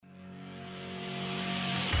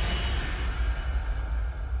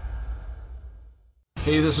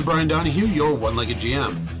Hey, this is Brian Donahue, your one-legged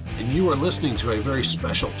GM, and you are listening to a very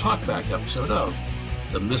special talkback episode of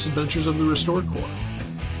The Misadventures of the Restored Corps.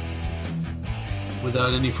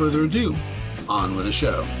 Without any further ado, on with the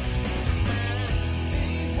show.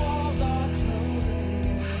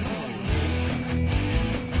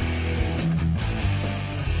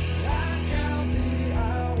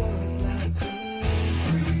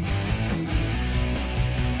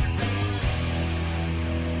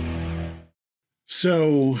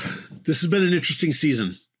 So this has been an interesting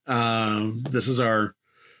season. This is our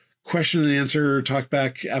question and answer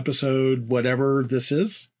talkback episode, whatever this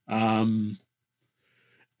is. As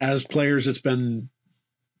players, it's been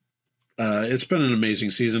an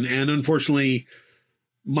amazing season, and unfortunately,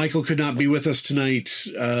 Michael could not be with us tonight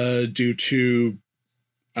due to,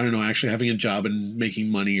 I don't know, actually having a job and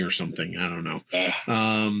making money or something. I don't know.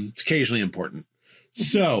 It's occasionally important.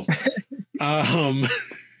 So,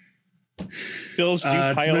 bills do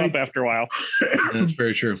pile tonight, up after a while. That's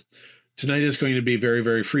very true. Tonight is going to be very,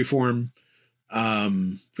 very freeform. Got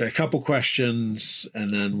a couple questions,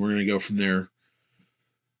 and then we're going to go from there.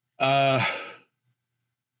 As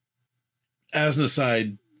an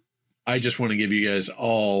aside, I just want to give you guys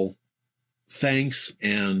all thanks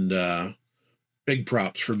and big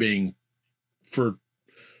props for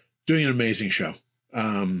doing an amazing show.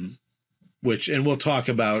 And we'll talk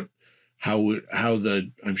about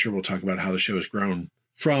I'm sure we'll talk about how the show has grown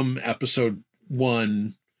from episode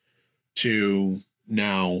 1 to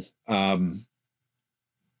now.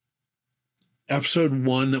 Episode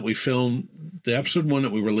 1 that we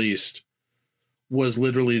released was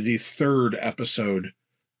literally the third episode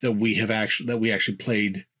that we actually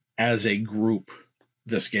played as a group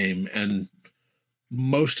this game. And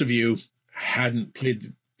most of you hadn't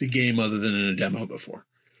played the game other than in a demo before.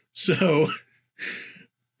 So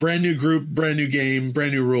brand new group, brand new game,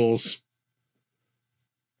 brand new rules.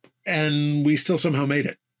 And we still somehow made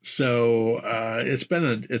it. So it's been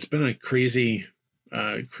a crazy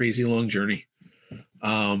long journey.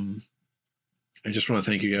 I just want to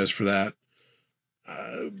thank you guys for that.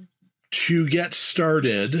 To get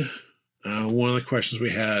started, one of the questions we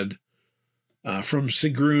had from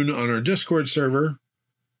Sigrun on our Discord server.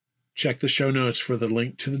 Check the show notes for the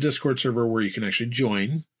link to the Discord server where you can actually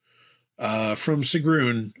join. From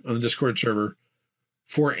Sigrun on the Discord server,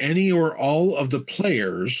 for any or all of the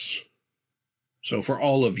players, so for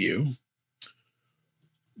all of you,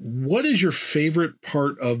 what is your favorite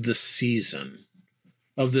part of the season,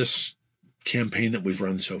 of this campaign that we've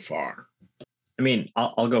run so far? I mean,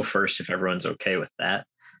 I'll go first if everyone's okay with that.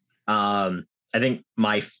 I think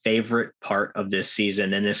my favorite part of this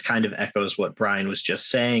season, and this kind of echoes what Brian was just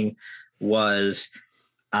saying, was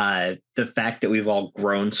the fact that we've all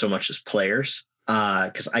grown so much as players.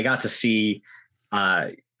 Because I got to see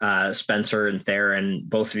Spencer and Theron,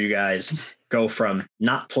 both of you guys, go from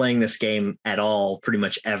not playing this game at all pretty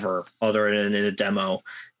much ever other than in a demo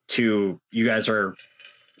to you guys are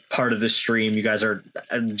part of the stream. You guys are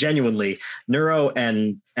genuinely, Neuro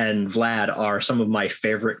and Vlad are some of my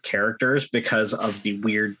favorite characters because of the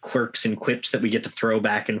weird quirks and quips that we get to throw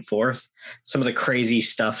back and forth. Some of the crazy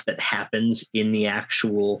stuff that happens in the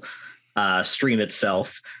actual stream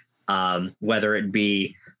itself, whether it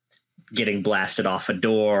be getting blasted off a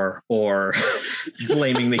door or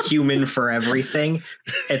blaming the human for everything.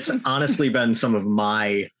 It's honestly been some of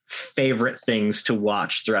my favorite things to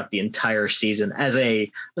watch throughout the entire season as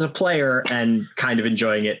a player, and kind of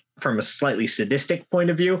enjoying it from a slightly sadistic point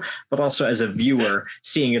of view, but also as a viewer,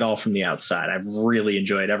 seeing it all from the outside. I've really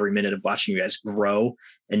enjoyed every minute of watching you guys grow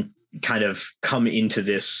and kind of come into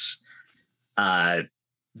this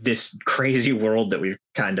this crazy world that we've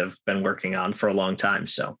kind of been working on for a long time.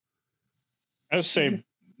 So I would say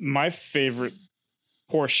my favorite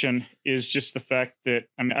portion is just the fact that,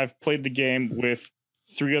 I mean, I've played the game with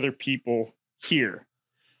 3 other people here.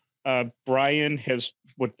 Brian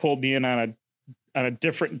would pull me in on a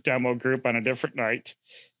different demo group on a different night,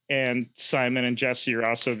 and Simon and Jesse are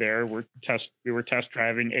also there. We were test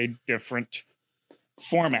driving a different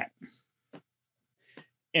format,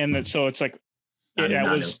 and so it's like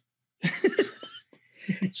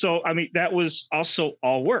So I mean, that was also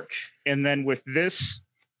all work. And then with this,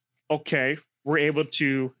 okay, we're able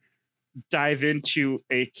to dive into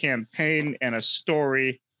a campaign and a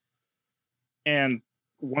story. And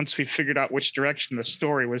once we figured out which direction the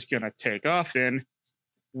story was going to take off in,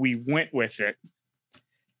 we went with it.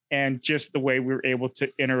 And just the way we were able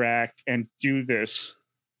to interact and do this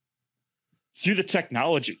through the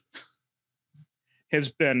technology has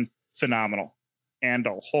been phenomenal and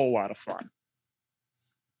a whole lot of fun.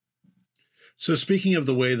 So speaking of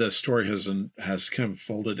the way the story has kind of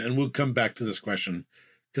folded, and we'll come back to this question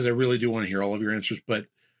because I really do want to hear all of your answers, but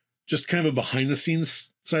just kind of a behind the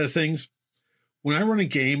scenes side of things. When I run a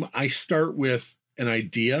game, I start with an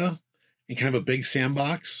idea and kind of a big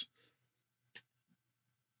sandbox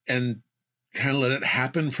and kind of let it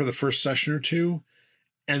happen for the first session or two.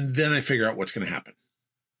 And then I figure out what's going to happen.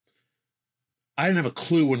 I didn't have a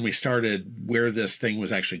clue when we started where this thing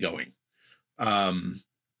was actually going.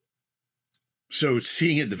 So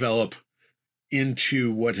seeing it develop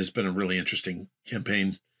into what has been a really interesting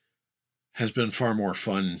campaign has been far more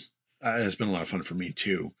fun. Has been a lot of fun for me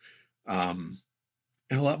too. And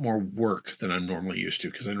a lot more work than I'm normally used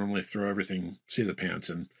to, because I normally throw everything, seat of the pants,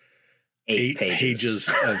 and 8 pages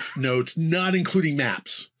of notes, not including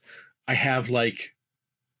maps. I have like,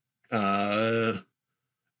 at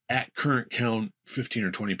current count, 15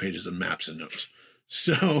 or 20 pages of maps and notes.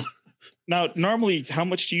 So now, normally, how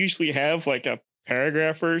much do you usually have? Like a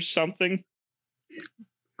paragraph or something?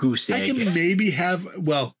 Goose egg. I can maybe have,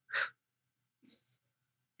 well,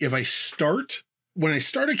 if when I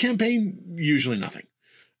start a campaign, usually nothing.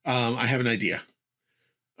 I have an idea.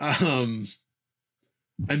 I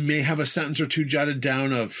may have a sentence or two jotted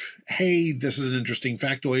down of, hey, this is an interesting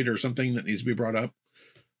factoid or something that needs to be brought up.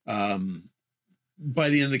 By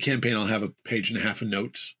the end of the campaign, I'll have a page and a half of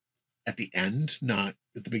notes at the end, not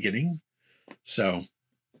at the beginning. So,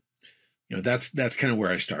 that's kind of where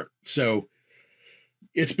I start. So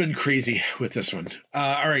it's been crazy with this one.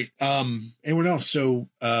 All right. Anyone else? So,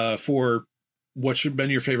 for what should have been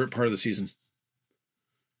your favorite part of the season?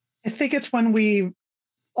 I think it's when we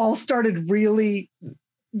all started really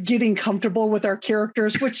getting comfortable with our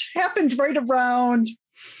characters, which happened right around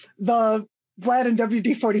the Vlad and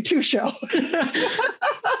WD-42 show.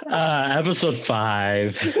 Episode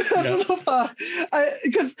 5.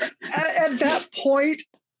 Because at that point,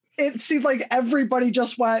 it seemed like everybody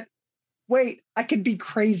just went, wait, I could be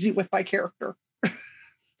crazy with my character.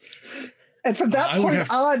 And from that point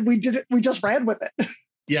on, we just ran with it.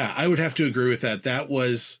 Yeah, I would have to agree with that.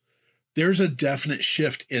 There's a definite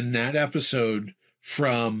shift in that episode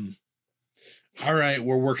from, all right,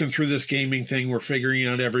 we're working through this gaming thing, we're figuring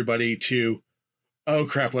out everybody, to, oh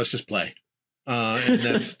crap, let's just play. And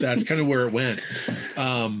that's kind of where it went.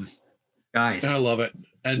 Guys, I love it.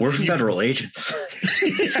 And we're federal agents.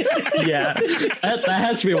 Yeah, that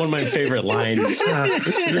has to be one of my favorite lines.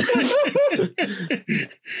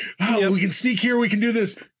 We can sneak here, we can do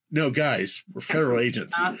this. No, guys, we're federal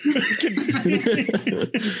agents.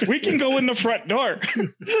 We can go in the front door.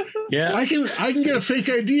 Yeah, I can get a fake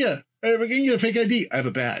idea. If I can get a fake ID, I have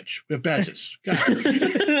a badge. We have badges.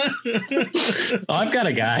 I've got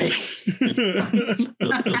a guy.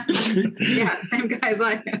 Yeah, same guy as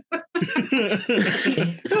I am.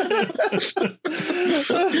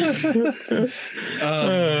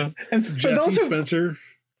 Jesse, Spencer.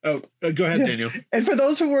 Oh, go ahead, Daniel. And for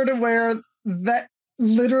those who weren't aware, that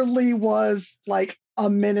literally was like a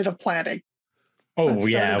minute of planning. Oh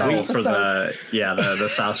yeah, the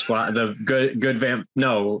South Squad, the good vamp.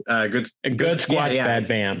 No, good Squatch, bad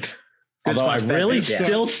vamp. Although I really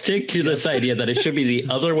still stick to this idea that it should be the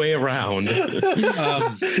other way around. And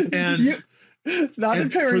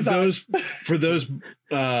for those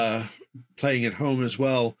playing at home as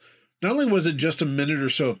well, not only was it just a minute or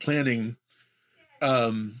so of planning,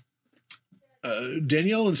 Danielle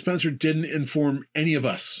and Spencer didn't inform any of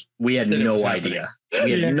us. We had no idea.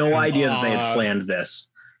 We had no idea that they had planned this.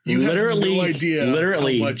 You literally have no idea how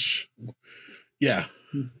much. Yeah.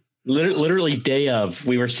 Literally day of,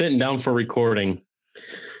 we were sitting down for recording.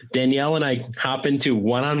 Danielle and I hop into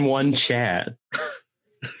one-on-one chat.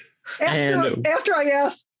 After I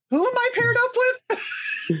asked, who am I paired up with?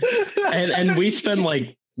 and we spend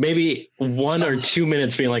like maybe 1 or 2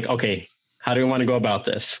 minutes being like, okay, how do we want to go about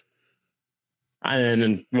this?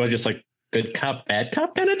 And we're just like, good cop, bad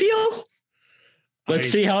cop kind of deal. Let's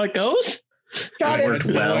see how it goes. I had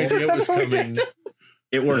no idea it was coming.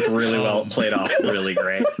 It worked really well. It played off really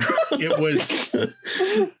great.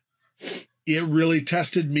 It really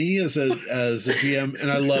tested me as a GM,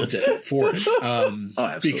 and I loved it for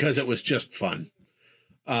it because it was just fun.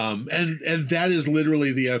 And that is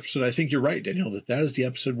literally the episode. I think you're right, Daniel, that is the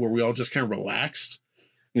episode where we all just kind of relaxed.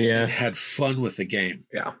 Yeah. And had fun with the game.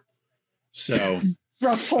 Yeah. So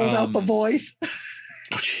Ruff pulled out the voice.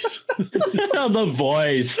 Oh, jeez. The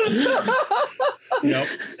voice. Yep.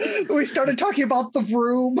 We started talking about the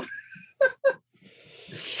room.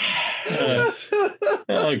 Yes.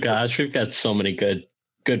 Oh gosh, we've got so many good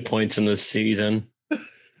points in this season.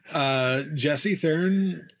 Jesse,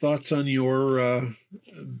 Theron, thoughts on your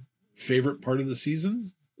favorite part of the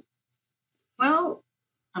season? Well,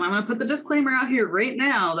 and I'm going to put the disclaimer out here right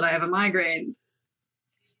now that I have a migraine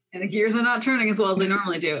and the gears are not turning as well as they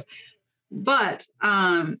normally do. But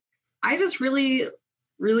I just really,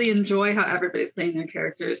 really enjoy how everybody's playing their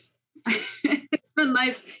characters. It's been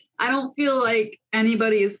nice. I don't feel like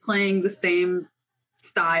anybody is playing the same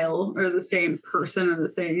style or the same person or the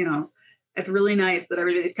same, it's really nice that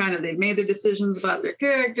everybody's they've made their decisions about their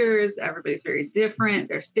characters. Everybody's very different.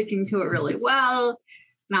 They're sticking to it really well,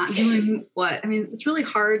 not doing it's really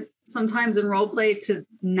hard sometimes in role play to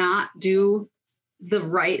not do the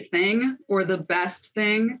right thing or the best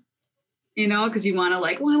thing, because you want to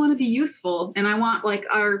I want to be useful and I want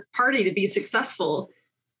our party to be successful.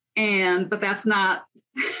 But that's not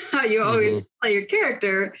how you always play your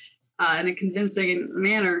character in a convincing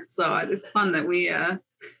manner. So it's fun that we have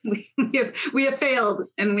failed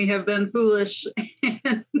and we have been foolish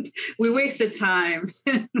and we wasted time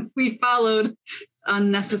and we followed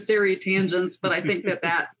unnecessary tangents. But I think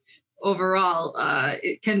that overall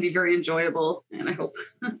it can be very enjoyable, and I hope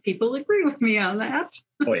people agree with me on that.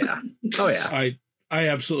 Oh yeah. I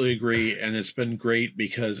absolutely agree, and it's been great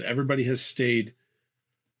because everybody has stayed,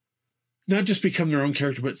 not just become their own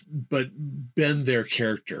character, but been their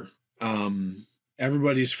character.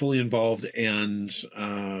 Everybody's fully involved, and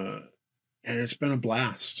it's been a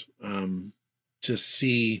blast to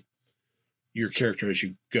see your character as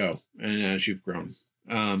you go and as you've grown.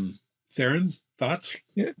 Theron, thoughts?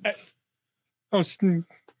 Yeah. Paul.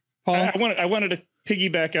 I wanted to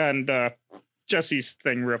piggyback on Jesse's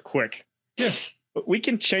thing real quick. Yeah, we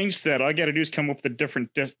can change that. All I got to do is come up with a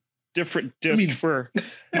different disc for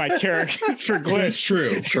my character for Glitch. That's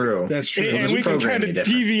true. That's true. And we can kind of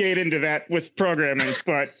deviate into that with programming,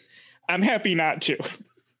 but I'm happy not to.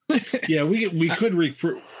 Yeah, we could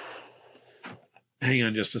recruit. Hang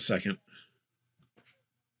on just a second.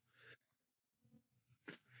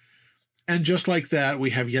 And just like that,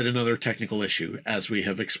 we have yet another technical issue, as we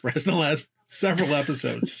have expressed in the last several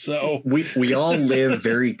episodes. So we all live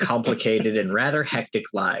very complicated and rather hectic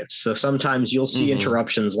lives. So sometimes you'll see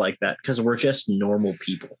interruptions like that because we're just normal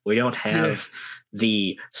people. We don't have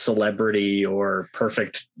the celebrity or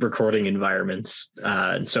perfect recording environments.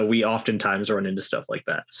 And so we oftentimes run into stuff like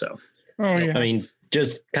that. So, I mean,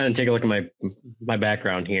 just kind of take a look at my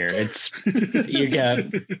background here. It's you got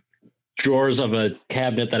drawers of a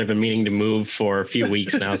cabinet that I've been meaning to move for a few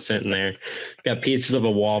weeks now, sitting there. Got pieces of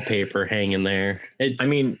a wallpaper hanging there.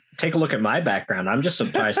 Take a look at my background. I'm just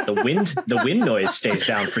surprised the wind noise stays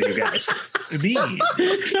down for you guys.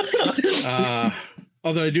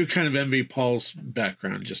 Although I do kind of envy Paul's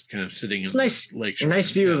background, just kind of sitting in the lake shore.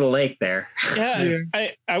 Nice view of the lake there. Yeah.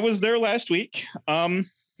 I was there last week.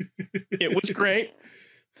 It was great.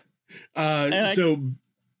 So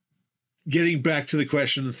getting back to the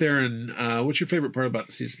question, Theron, what's your favorite part about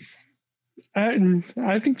the season?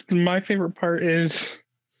 I think my favorite part is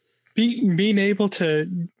being able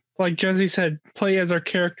to, like Jesse said, play as our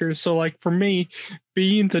characters. So for me,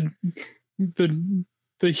 being the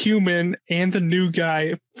human and the new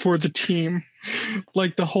guy for the team,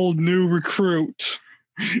 like the whole new recruit,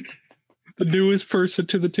 the newest person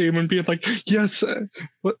to the team, and being like, yes,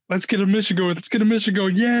 let's get a mission going. Let's get a mission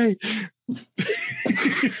going. Yay.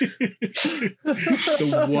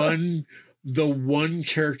 the one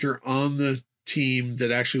character on the team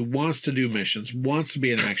that actually wants to do missions, wants to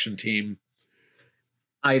be an action team.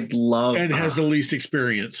 I'd love and has the least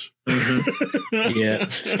experience. Yeah.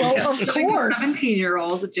 Well, of course.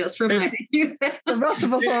 17-year-old, just reminding you that. The rest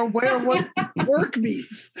of us are aware of what work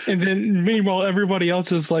means. And then meanwhile, everybody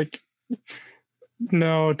else is like,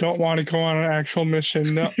 no, don't want to go on an actual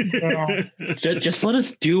mission. No. Just let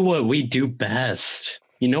us do what we do best.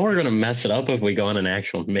 We're going to mess it up if we go on an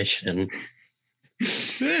actual mission.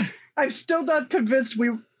 I'm still not convinced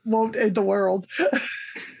we won't end the world.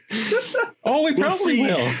 Oh, we probably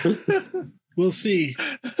will. We'll see.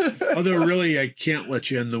 Although really, I can't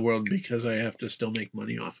let you end the world because I have to still make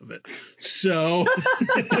money off of it. So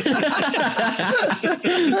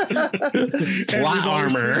plot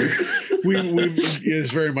armor.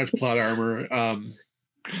 Is very much plot armor.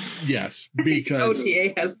 Yes, because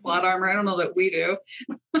OTA has plot armor. I don't know that we do.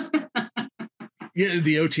 Yeah,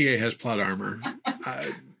 the OTA has plot armor.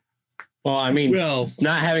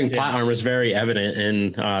 Not having plot armor is very evident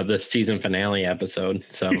in the season finale episode.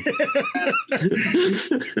 So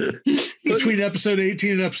between episode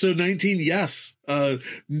 18 and episode 19, yes,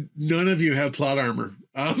 none of you have plot armor.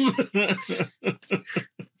 I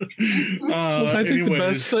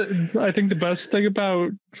think the best thing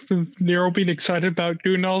about Nero being excited about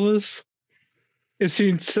doing all this is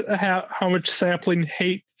seeing how much Sapling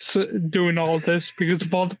hates doing all this because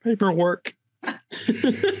of all the paperwork.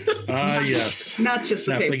 Yes. Not just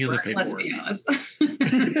the Sapling in the paperwork, let's paperwork.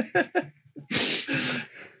 be honest.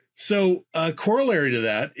 So, corollary to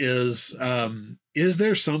that is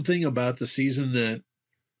there something about the season that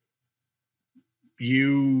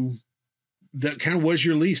kind of was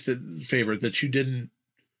your least favorite that you didn't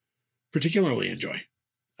particularly enjoy?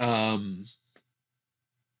 I'm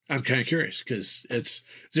kind of curious because is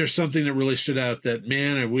there something that really stood out that,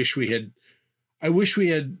 man, I wish we had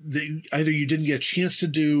either you didn't get a chance to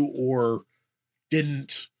do or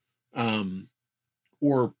didn't,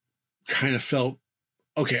 or kind of felt,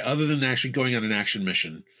 okay, other than actually going on an action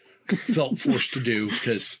mission, felt forced to do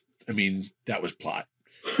because, I mean, that was plot.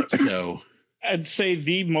 So I'd say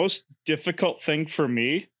the most difficult thing for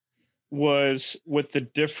me was with the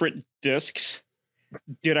different discs.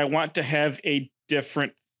 Did I want to have a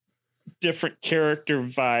different character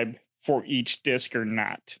vibe for each disc or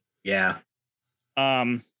not? Yeah.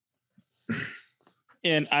 And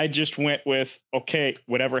I just went with, okay,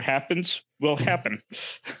 whatever happens will happen.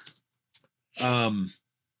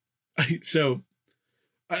 So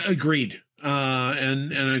agreed.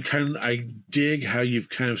 And I dig how you've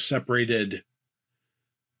kind of separated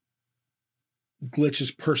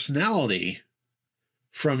Glitch's personality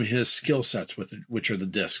from his skill sets, which are the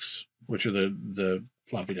discs, which are the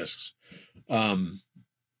floppy disks,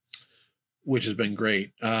 which has been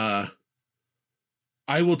great.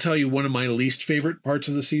 I will tell you, one of my least favorite parts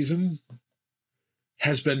of the season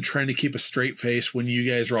has been trying to keep a straight face when you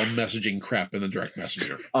guys are all messaging crap in the direct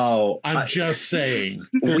messenger. Oh, I'm just saying.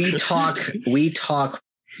 We talk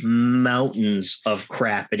mountains of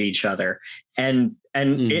crap at each other, and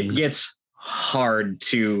it gets hard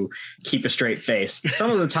to keep a straight face. Some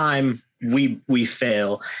of the time we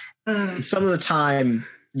fail. Some of the time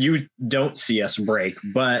you don't see us break,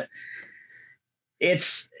 but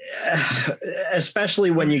it's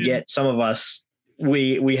especially when you get some of us,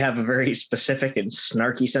 we have a very specific and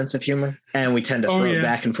snarky sense of humor, and we tend to throw it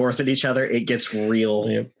back and forth at each other. It gets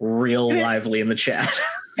real lively in the chat.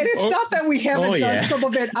 And it's not that we haven't done some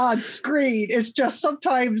of it on screen. It's just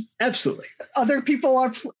sometimes absolutely other people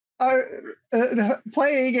are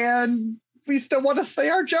playing, and we still want to say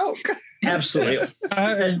our joke. Absolutely.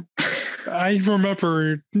 I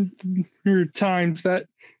remember times that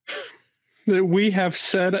we have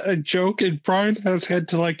said a joke and Brian has had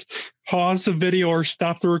to like pause the video or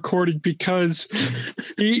stop the recording because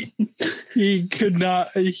he could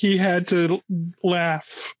not. He had to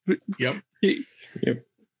laugh. Yep. Yep.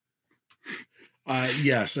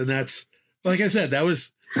 Yes, and that's, like I said, that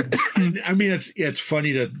was. I mean, it's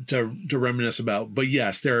funny to reminisce about, but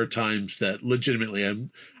yes, there are times that legitimately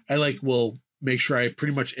I will make sure I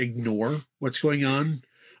pretty much ignore what's going on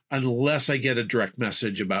unless I get a direct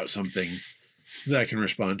message about something that I can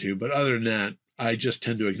respond to. But other than that, I just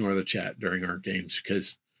tend to ignore the chat during our games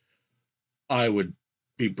because I would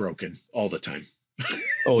be broken all the time.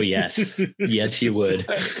 Oh yes, yes you would.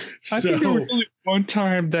 I think there was only one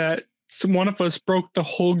time that one of us broke the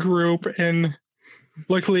whole group, and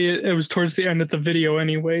luckily it was towards the end of the video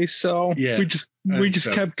anyway, so we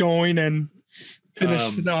just kept going and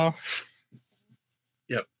finished it off.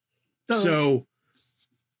 Yep. So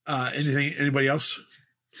anybody else?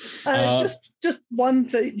 Just one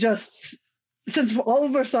thing, just since all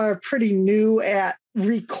of us are pretty new at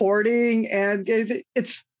recording, and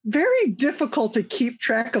it's very difficult to keep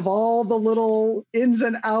track of all the little ins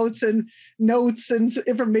and outs and notes and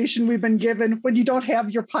information we've been given when you don't have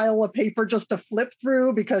your pile of paper just to flip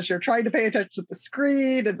through because you're trying to pay attention to the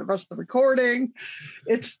screen and the rest of the recording.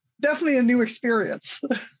 It's definitely a new experience.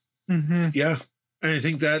 Mm-hmm. Yeah. And I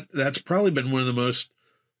think that's probably been one of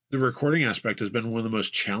the recording aspect has been one of the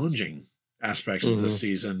most challenging aspects of this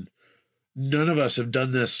season. None of us have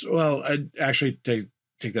done this. Well, I'd actually take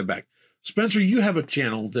that back. Spencer, you have a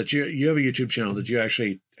channel that you have a YouTube channel that you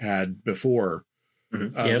actually had before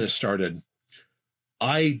this started.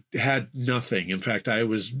 I had nothing. In fact, I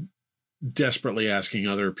was desperately asking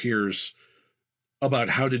other peers about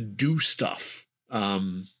how to do stuff.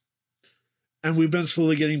 And we've been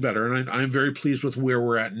slowly getting better, and I'm very pleased with where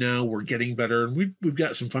we're at now. We're getting better, and we've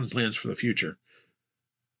got some fun plans for the future.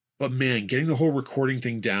 But man, getting the whole recording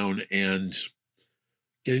thing down and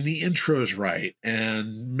getting the intros right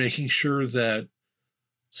and making sure that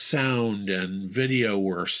sound and video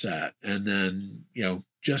were set, and then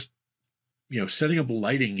just setting up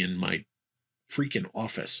lighting in my freaking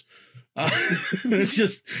office.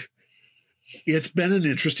 It's been an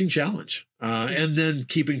interesting challenge. And then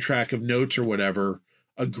keeping track of notes or whatever.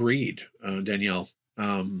 Agreed, Danielle.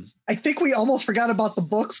 I think we almost forgot about the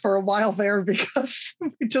books for a while there because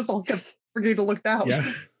we just all kept forgetting to look down.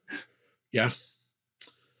 Yeah.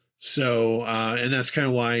 So, and that's kind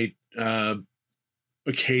of why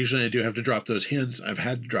occasionally I do have to drop those hints. I've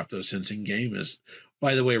had to drop those hints in game is,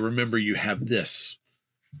 by the way, remember you have this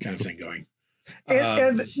kind of thing going.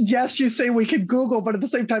 And yes, you say we could Google, but at the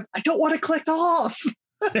same time, I don't want to click off.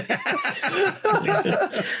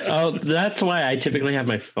 Oh, that's why I typically have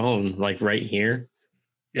my phone like right here.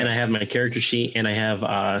 Yeah. And I have my character sheet and I have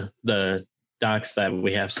the docs that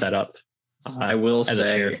we have set up. I will as a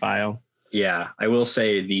say, shared file. yeah, I will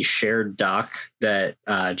say the shared doc that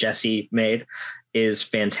Jesse made is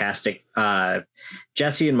fantastic.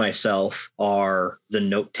 Jesse and myself are the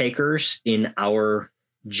note takers in our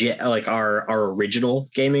original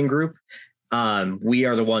gaming group. We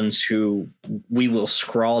are the ones who we will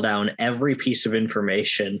scroll down every piece of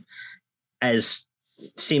information as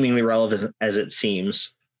seemingly relevant as it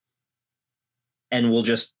seems. And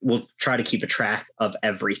we'll try to keep a track of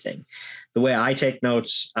everything. The way I take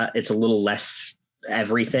notes, it's a little less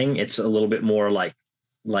everything. It's a little bit more like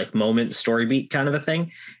moment story beat kind of a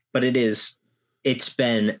thing, but it's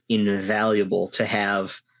been invaluable to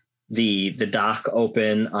have the doc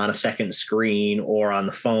open on a second screen or on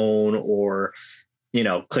the phone or,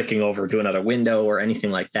 clicking over to another window or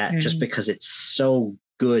anything like that, just because it's so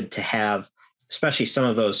good to have, especially some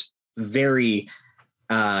of those very,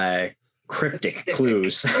 cryptic Specific.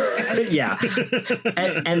 Clues. Yeah.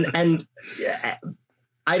 And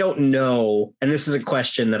I don't know. And this is a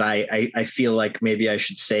question that I feel like maybe I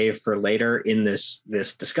should save for later in this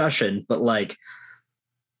discussion, but like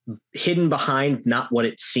hidden behind not what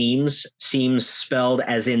it seems spelled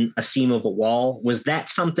as in a seam of a wall. Was that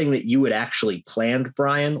something that you had actually planned,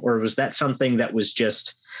 Brian? Or was that something that was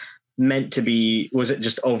just meant to be, was it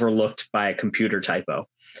just overlooked by a computer typo?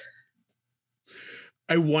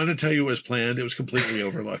 I want to tell you it was planned. It was completely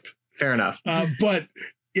overlooked. Fair enough. But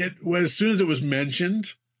it was, as soon as it was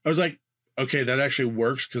mentioned, I was like, okay, that actually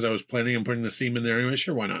works because I was planning on putting the seam in there anyway.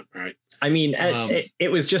 Sure, why not? All right. I mean,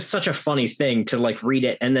 it was just such a funny thing to like read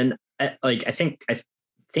it. And then like, I think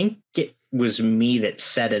it was me that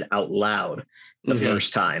said it out loud the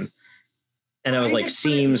first time. And I was like,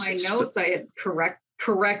 seems. In my notes, I had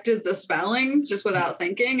corrected the spelling just without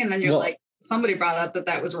thinking. And then you're like, somebody brought up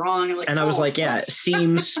that was wrong. And I was like, yeah, it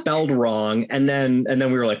seems spelled wrong. And then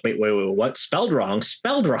we were like, wait, what? Spelled wrong?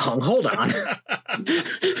 Spelled wrong. Hold on.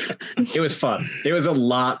 It was fun. There was a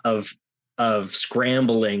lot of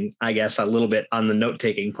scrambling, I guess, a little bit on the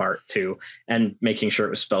note-taking part too, and making sure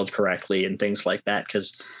it was spelled correctly and things like that.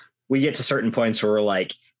 Cause we get to certain points where we're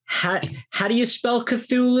like, how do you spell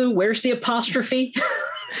Cthulhu? Where's the apostrophe?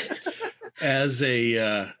 As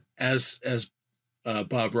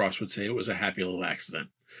Bob Ross would say, it was a happy little accident.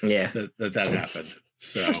 Yeah, that happened.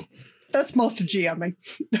 So that's most of GMing.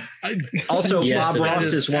 Also, Yes, Bob Ross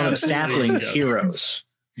is one of Sapling's yes. heroes.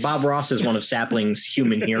 Bob Ross is one of Sapling's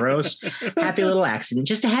human heroes. Happy little accident,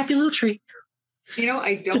 just a happy little treat.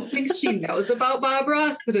 I don't think she knows about Bob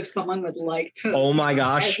Ross, but if someone would like to, oh my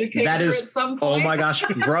gosh, that is, at some point. oh my gosh,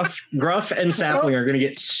 Gruff and Sapling are going to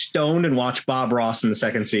get stoned and watch Bob Ross in the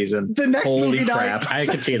second season. The next Holy movie crap! I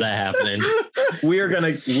could see that happening. We are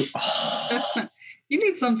gonna. You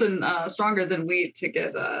need something stronger than wheat to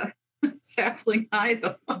get Sapling high,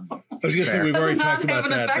 though. I was going to say, we've already talked about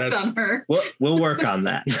that. That's on her. We'll work on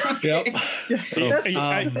that. Yep.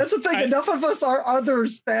 That's the thing. Enough of us are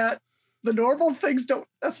others that the normal things don't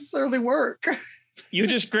necessarily work. You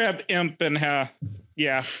just grab Imp and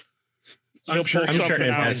yeah. I'm sure it Imp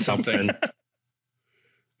has has something. something.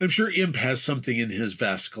 I'm sure Imp has something in his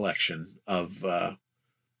vast collection of.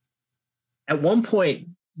 At one point,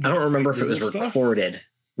 I don't remember if it was little stuff. recorded.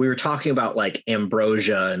 We were talking about like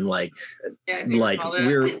ambrosia and like Yeah, I do recall that.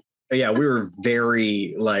 we were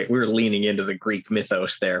very like we were leaning into the Greek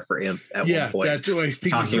mythos there for Imp at one point. That's what I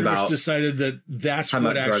think. Talking We pretty much about- decided that's talking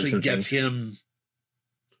what about drugs actually and gets things. him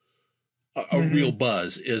a real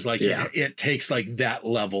buzz. Is like Yeah. it takes like that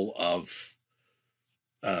level of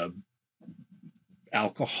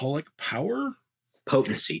alcoholic power.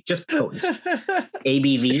 Potency, just potency.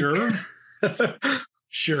 ABV,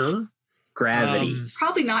 Sure. gravity. It's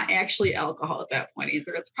probably not actually alcohol at that point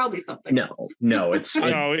either. It's probably something else. No, it's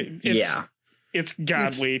It's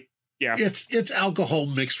godly. Yeah. It's alcohol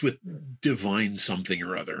mixed with divine something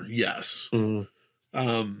or other. Yes. Mm.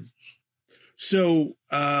 So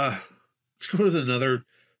let's go to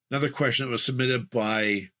another question that was submitted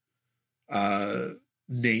by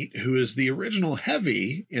Nate, who is the original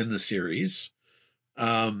heavy in the series.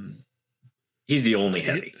 He's the only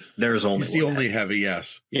heavy. There's only He's the one only heavy. heavy,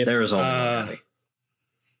 yes. There's only one heavy.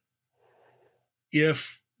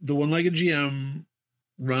 If the One-Legged GM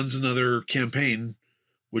runs another campaign,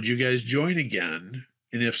 would you guys join again?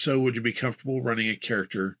 And if so, would you be comfortable running a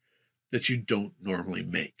character that you don't normally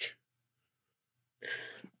make?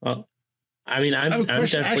 Well, I mean, I have a I'm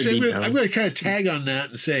question. definitely I'm going to kind of tag on that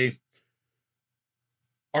and say,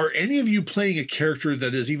 are any of you playing a character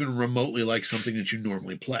that is even remotely like something that you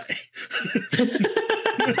normally play?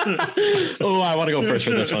 Oh, I want to go first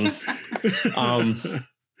for this one.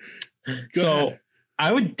 So ahead.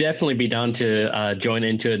 I would definitely be down to join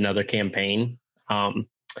into another campaign. But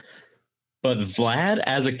Vlad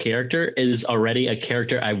as a character is already a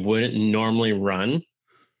character I wouldn't normally run.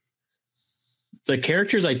 The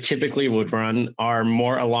characters I typically would run are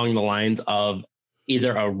more along the lines of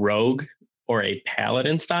either a rogue or a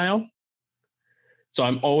paladin style. So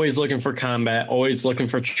I'm always looking for combat, always looking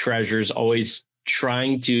for treasures, always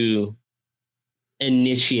trying to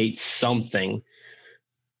initiate something.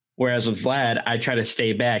 Whereas with Vlad, I try to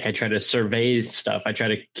stay back. I try to survey stuff. I try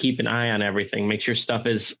to keep an eye on everything, make sure stuff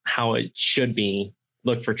is how it should be.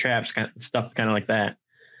 Look for traps, stuff kind of like that.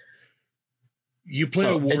 You play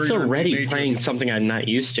a warrior. It's already playing something I'm not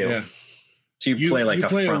used to. Yeah. So you play like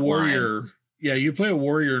a warrior. line. Yeah, you play a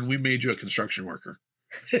warrior, and we made you a construction worker.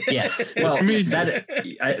 Yeah. Well, I mean, that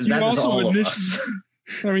is also all of us.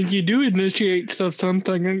 I mean, you do initiate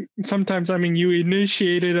something, and sometimes, I mean, you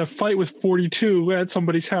initiated a fight with 42 at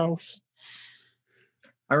somebody's house.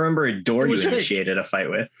 I remember a door It you was fake. initiated a fight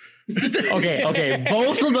with. Okay.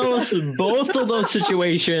 Both of those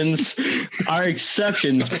situations are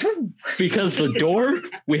exceptions because the door,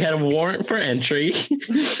 we had a warrant for entry.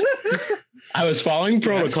 I was following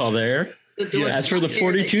protocol there. The door Yes. As for the is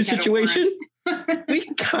here that 42 you had a warrant. situation, we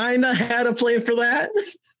kind of had a plan for that.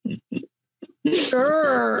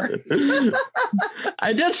 Sure.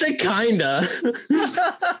 I did say kinda,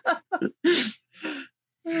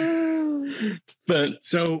 but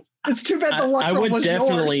So It's too bad the luck I would was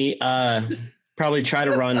definitely yours. probably try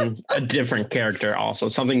to run a different character also,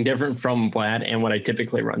 something different from Vlad and what I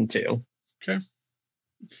typically run to. all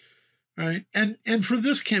right, and for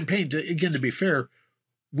this campaign, to be fair,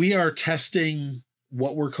 we are testing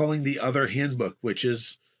what we're calling the other handbook, which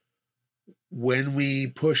is when we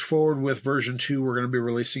push forward with version 2, we're going to be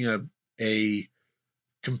releasing a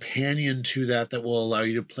companion to that will allow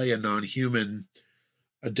you to play a non-human,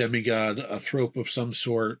 a demigod, a thrope of some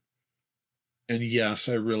sort. And yes,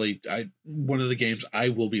 one of the games I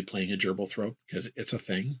will be playing a gerbil thrope because it's a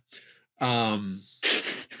thing. A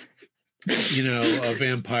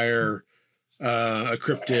vampire, a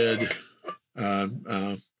cryptid,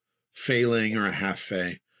 failing, or a half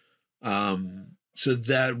fae. So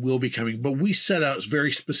that will be coming. But we set out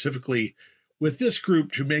very specifically with this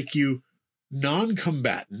group to make you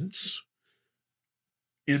non-combatants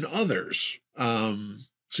in others.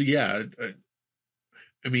 So yeah,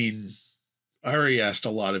 I mean, I already asked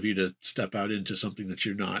a lot of you to step out into something that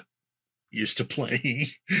you're not used to playing.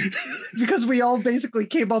 Because we all basically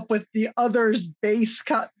came up with the other's base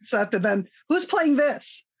concept, and then who's playing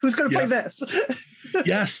this? Who's going to play this?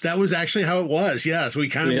 Yes, that was actually how it was. Yes, we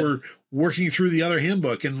kind of were working through the other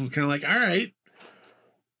handbook and kind of like, all right,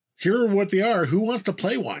 here are what they are. Who wants to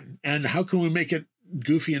play one? And how can we make it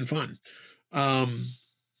goofy and fun?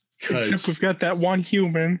 Except we've got that one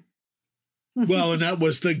human. Well, and that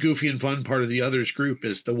was the goofy and fun part of the others group,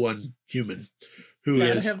 is the one human who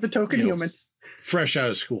Gotta is have the token human. fresh out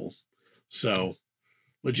of school. So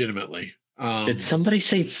legitimately. Did somebody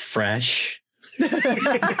say fresh? Go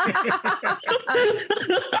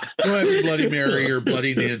ahead, Bloody Mary or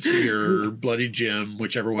Bloody Nancy or Bloody Jim,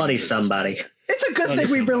 whichever one. Bloody it is. somebody. It's a good Bloody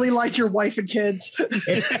thing we somebody. really like your wife and kids.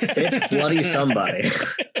 It's bloody somebody.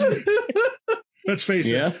 Let's face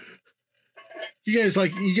Yeah. it.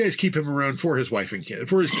 You guys keep him around for his wife and kid,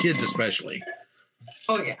 for his kids especially.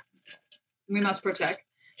 Oh yeah, we must protect.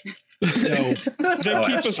 So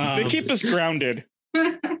They keep us grounded.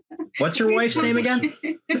 What's your wife's name again?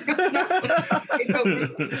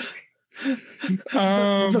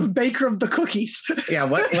 The baker of the cookies. Yeah,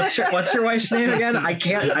 what's your wife's name again?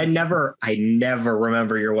 I never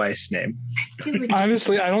remember your wife's name.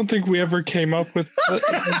 Honestly, I don't think we ever came up with. I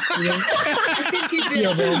think you did.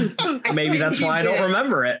 Yeah, man. Maybe that's why I don't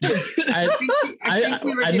remember it.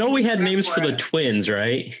 I know we had names for the twins,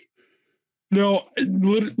 right? No,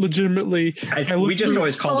 legitimately. We just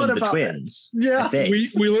always called them the about it. twins. Yeah. I think.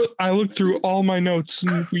 I looked through all my notes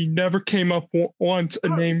and we never came up once a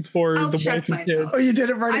name for I'll the check wife my and kids. notes. Oh, you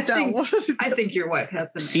didn't write I it down. I think your wife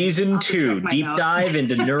has the name. Season I'll just 2, check my deep notes. dive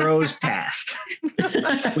into Neuro's past.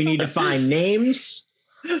 We need to find names.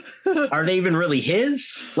 Are they even really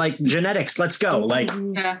his? Like genetics, let's go. Like,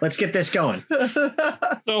 Yeah. let's get this going.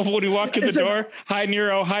 So when we walk in the Is it- door, hi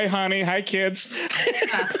Nero, hi honey, hi kids.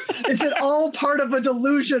 Yeah. Is it all part of a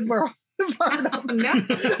delusion where part of it. No.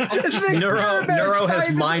 It's an Neuro experiment has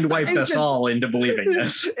by the mind wiped us agency. all into believing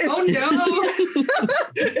this. Oh no.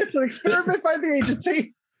 It's an experiment by the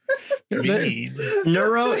agency. Mean.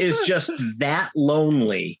 Neuro is just that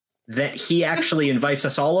lonely that he actually invites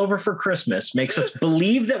us all over for Christmas, makes us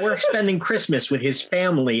believe that we're spending Christmas with his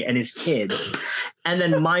family and his kids, and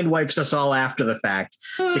then mind wipes us all after the fact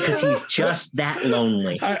because he's just that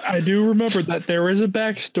lonely. I do remember that there is a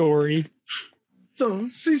backstory So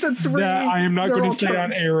season 3. that I am not they're going all to say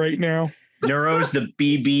on turns. air right now. Neuro's the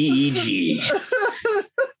BBEG.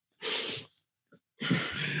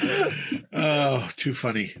 Oh, too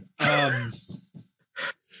funny.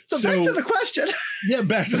 So back to the question. Yeah,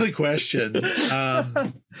 back to the question.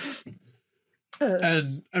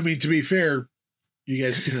 And I mean, to be fair, you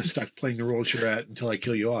guys are kind of stuck playing the roles you're at until I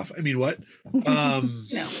kill you off. I mean, what?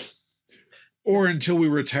 No. Or until we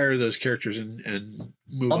retire those characters and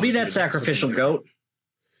move. I'll on be to that sacrificial something goat.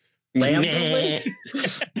 Lamb.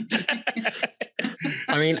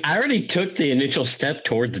 I mean, I already took the initial step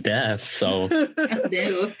towards death, so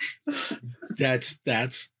No. That's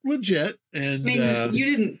legit. And I mean, you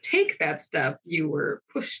didn't take that step. You were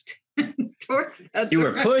pushed towards that. You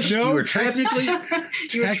were direction. pushed. No, you were tripped. technically-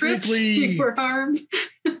 you were tripped. technically- You were harmed.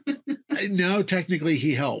 no, technically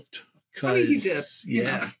he helped. I mean, he did, Because you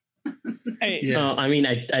yeah, Hey, yeah. I mean,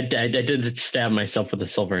 I did stab myself with a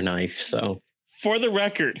silver knife, so for the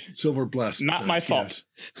record, Silver blessed. Not my fault.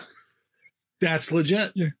 yes. That's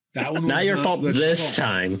legit. Yeah. That one was not your fault legit this fault.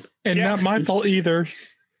 time. And Yeah. not my fault either.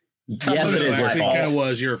 Yes, No, it is your actually, fault. kind of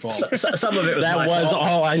was your fault. Some of it was That my was fault.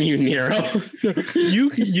 all on you, Nero.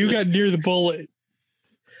 You got near the bullet.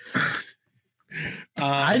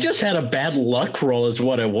 I just had a bad luck roll, is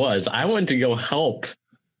what it was. I went to go help.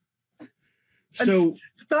 so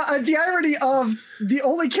The irony of the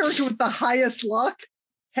only character with the highest luck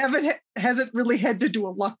hasn't really had to do a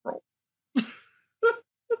luck roll.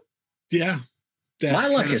 yeah, that's My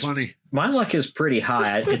luck kind of is- funny. My luck is pretty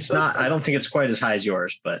high. It's not. I don't think it's quite as high as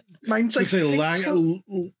yours, but Mine's I like say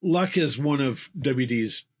luck is one of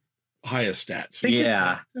WD's highest stats. think it's-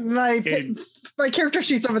 yeah, my character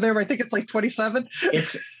sheet's over there. I think it's like 27.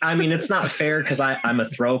 it's. I mean, it's not fair because I'm a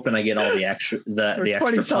thrope and I get all the extra Or the extra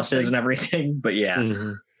 20 pluses something. and everything. But yeah,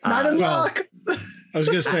 Mhm. Not in well, luck. I was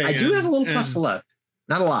gonna say I do have a little and plus to luck.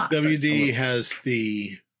 Not a lot. but a WD little. has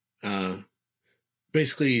the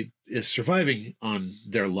basically is surviving on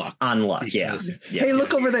their luck. On luck. Yeah. Because- Yeah. Hey,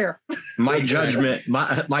 look over there. My Exactly.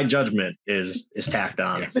 judgment. My judgment is tacked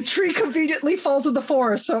on. Yeah. The tree conveniently falls in the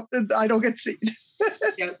forest, so I don't get seen.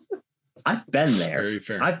 I've been there. Very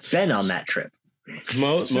fair. I've been on that trip.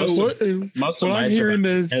 Most So- of What, most of what my I'm hearing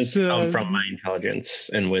survival is has come from my intelligence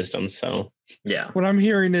and wisdom. So Yeah. what I'm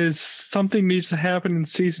hearing is something needs to happen in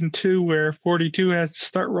season 2 where 42 has to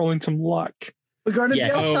start rolling some luck. We're going to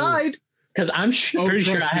Yeah. be outside. because I'm pretty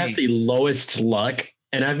sure I trust have me. the lowest luck,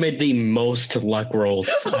 and I've made the most luck rolls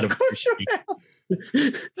out Of of course you have.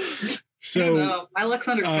 I don't So know. My luck's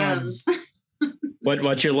under 10.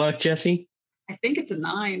 What's your luck, Jesse? I think it's a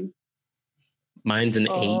 9. Mine's an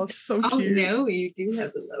Oh, 8. so Oh cute. no, you do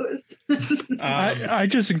have the lowest. I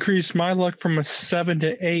just increased my luck from a 7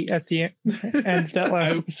 to 8 at the end of that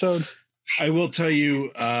last episode. I will tell you,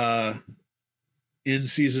 in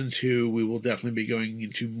season 2, we will definitely be going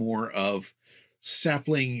into more of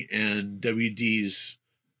Sapling and WD's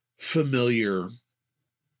familiar.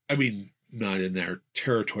 I mean, not in their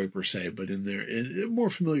territory per se, but in their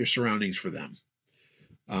more familiar surroundings for them.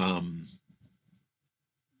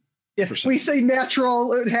 Yeah, For some- we say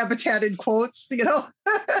natural habitat in quotes,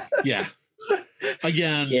 Yeah.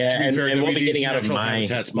 Again, Yeah, to be and- fair, and we'll be WD's getting out of natural my-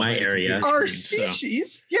 habitat's my behind the area. computer Our screen, so-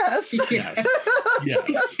 species, yes. Yes.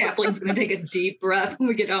 Yes. Sapling's gonna take a deep breath when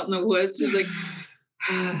we get out in the woods. She's like,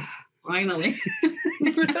 finally.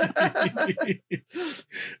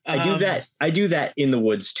 I do that in the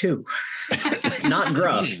woods too. Not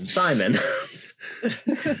Gruff, Simon.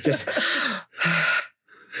 Just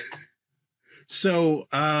So,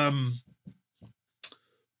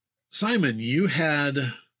 Simon, you had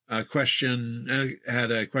a question.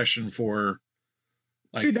 For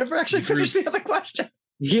like. We never actually group- finished the other question.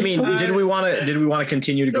 I mean, did we want to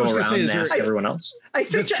continue to I go was gonna around say, and is there- ask everyone else? I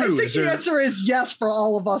think, That's true. I think Is the there- answer is yes for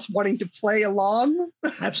all of us wanting to play along.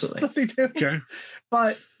 Absolutely. So we do. Okay.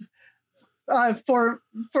 But for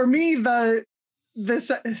me, I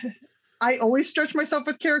always stretch myself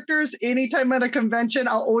with characters. Anytime at a convention,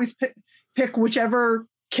 I'll always pick whichever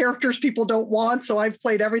characters people don't want. So I've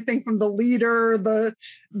played everything from the leader, the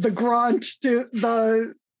grunt, to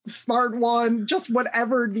the smart one, just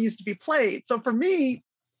whatever needs to be played. So for me,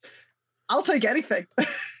 I'll take anything.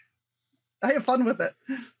 I have fun with it.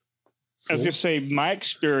 I was gonna say my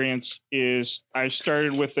experience is I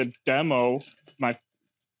started with a demo.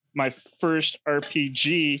 My first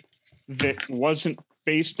RPG that wasn't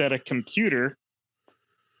based at a computer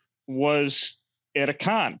was at a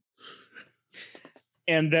con.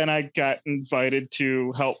 And then I got invited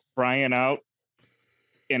to help Brian out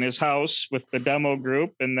in his house with the demo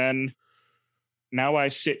group. And then now I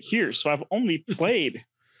sit here. So I've only played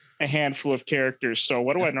a handful of characters. So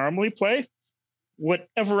what do I normally play?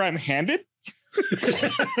 Whatever I'm handed.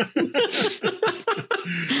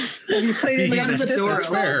 Have you played any other the door That's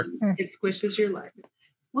fair. open, it squishes your leg.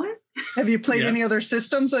 What? Have you played Yeah. any other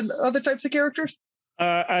systems and other types of characters?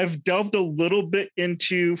 I've delved a little bit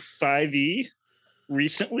into 5e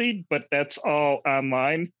recently, but that's all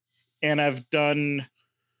online. And I've done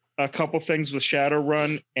a couple things with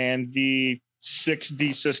Shadowrun and the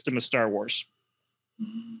 6D system of Star Wars.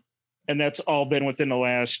 And that's all been within the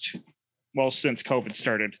last, since COVID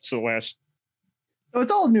started. So the last, So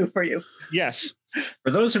it's all new for you. yes.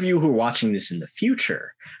 For those of you who are watching this in the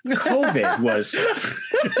future, COVID was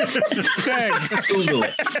Google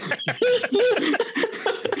it.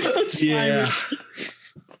 Yeah.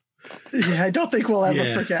 Yeah, I don't think we'll ever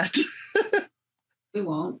Yeah. forget. We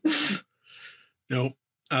won't. Nope.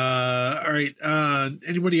 All right.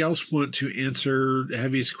 Anybody else want to answer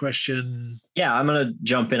Heavy's question? Yeah, I'm gonna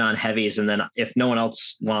jump in on heavies, and then if no one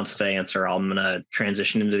else wants to answer, I'm gonna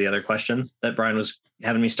transition into the other question that Brian was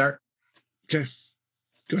having me start. Okay.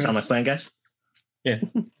 Go ahead. Sound like plan, guys? Yeah.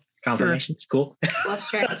 Confirmations, cool. Lost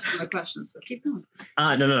track of some of the questions, so keep going.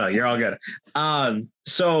 No, you're all good.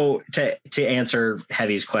 So to answer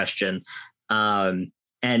Heavy's question, and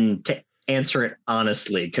to answer it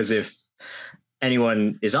honestly, because if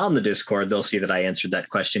anyone is on the Discord, they'll see that I answered that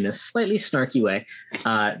question in a slightly snarky way.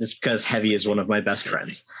 Just because Heavy is one of my best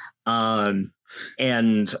friends. And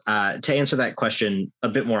to answer that question a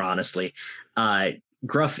bit more honestly,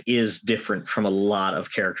 Gruff is different from a lot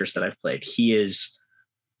of characters that I've played. He is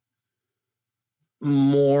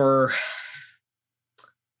more,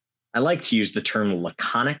 I like to use the term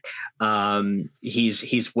laconic.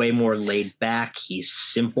 He's way more laid back. He's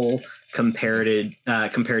simple compared to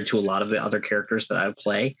a lot of the other characters that I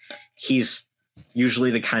play. He's usually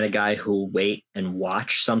the kind of guy who will wait and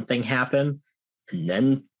watch something happen and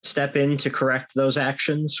then step in to correct those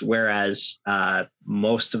actions. Whereas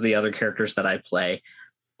most of the other characters that I play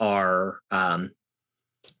are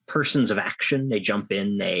persons of action. They jump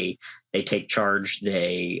in, they take charge,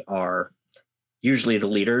 they are usually the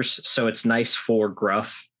leaders. So it's nice for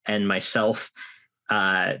Gruff and myself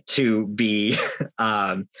to be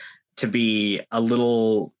a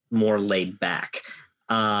little more laid back.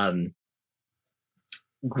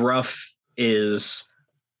 Gruff is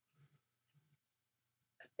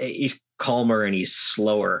he's calmer and he's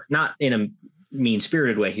slower, not in a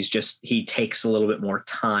mean-spirited way. He takes a little bit more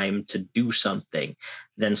time to do something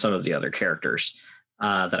than some of the other characters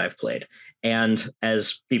that I've played. And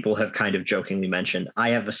as people have kind of jokingly mentioned, I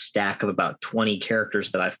have a stack of about 20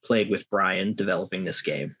 characters that I've played with Brian developing this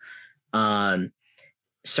game.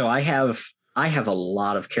 So I have a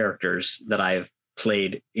lot of characters that I've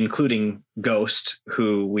played, including Ghost,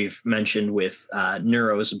 who we've mentioned with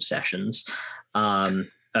Neuro's Obsessions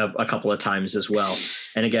a couple of times as well.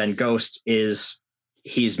 And again, Ghost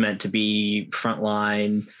he's meant to be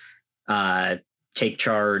frontline, take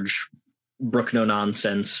charge, brook no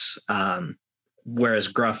nonsense, whereas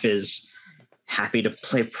Gruff is happy to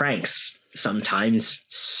play pranks, sometimes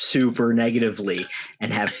super negatively,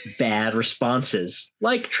 and have bad responses,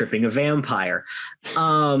 like tripping a vampire.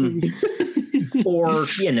 Or,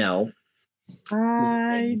 He's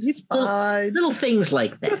fine. little things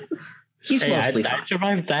like that. He's Hey, mostly I fine.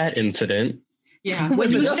 survived that incident. Yeah.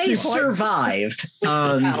 When you That's say the point. survived,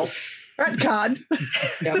 Ow. Retcon.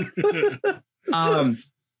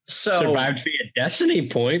 so Survived via destiny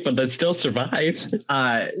point, but that still survived.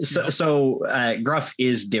 Gruff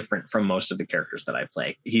is different from most of the characters that I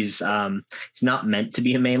play. He's not meant to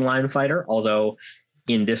be a mainline fighter, although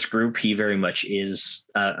in this group he very much is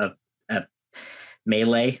a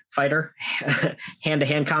melee fighter,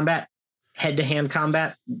 hand-to-hand combat, head-to-hand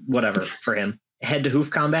combat, whatever for him,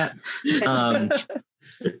 head-to-hoof combat. But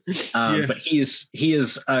he is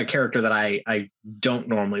a character that I don't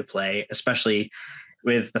normally play, especially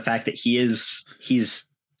with the fact that he's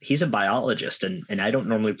a biologist, and I don't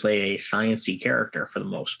normally play a sciencey character for the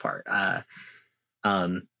most part.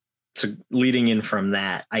 So leading in from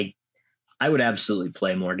that, I would absolutely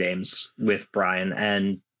play more games with Brian.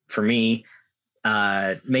 And for me,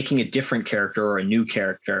 making a different character or a new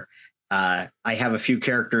character I have a few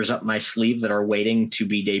characters up my sleeve that are waiting to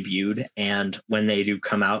be debuted, and when they do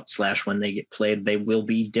come out / when they get played, they will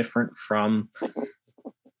be different from.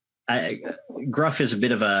 Gruff is a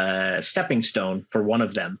bit of a stepping stone for one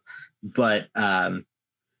of them, but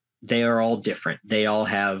they are all different. They all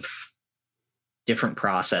have different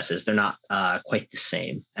processes. They're not quite the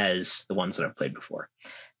same as the ones that I've played before.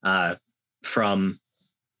 From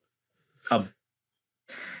a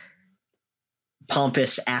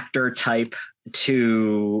pompous actor type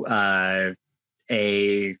to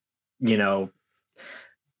a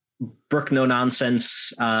Brooke no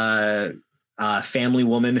nonsense family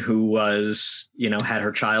woman who was had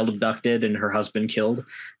her child abducted and her husband killed,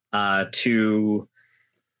 to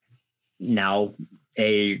now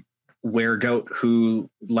a weregoat who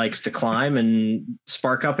likes to climb and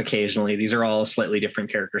spark up occasionally. These are all slightly different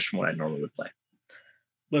characters from what I normally would play.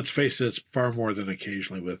 Let's face it, it's far more than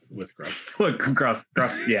occasionally with Gruff.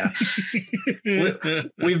 Gruff, yeah.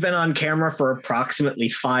 We've been on camera for approximately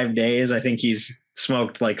 5 days. I think he's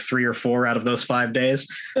smoked like 3 or 4 out of those 5 days.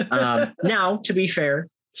 Now, to be fair,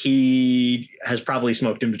 he has probably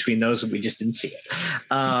smoked in between those, and we just didn't see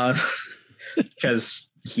it. Because,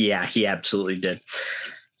 he absolutely did.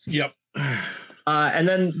 Yep. And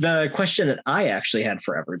then the question that I actually had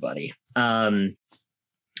for everybody, and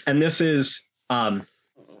this is...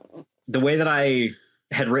 the way that I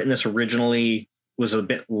had written this originally was a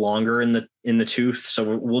bit longer in the tooth,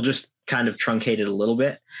 so we'll just kind of truncate it a little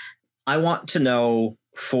bit. I want to know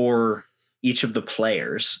for each of the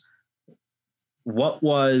players, what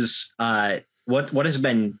was what has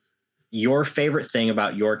been your favorite thing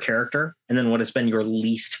about your character, and then what has been your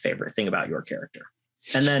least favorite thing about your character.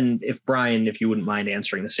 And then if Brian, if you wouldn't mind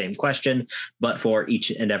answering the same question, but for each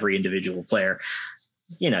and every individual player,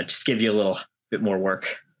 just give you a little bit more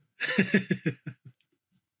work.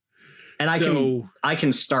 And I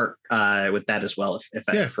can start with that as well if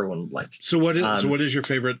everyone would like. So what is your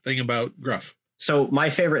favorite thing about Gruff? So my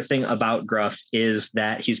favorite thing about Gruff is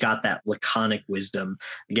that he's got that laconic wisdom.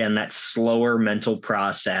 Again, that slower mental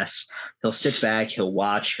process. He'll sit back, he'll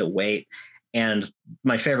watch, he'll wait. And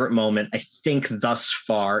my favorite moment, I think thus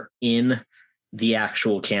far in the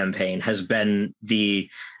actual campaign, has been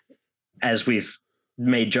as we've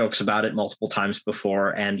made jokes about it multiple times before,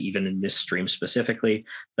 and even in this stream specifically,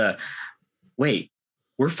 wait,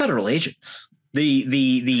 we're federal agents.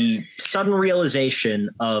 The sudden realization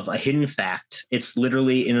of a hidden fact. It's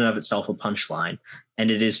literally in and of itself a punchline. And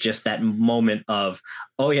it is just that moment of,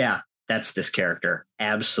 oh yeah, that's this character.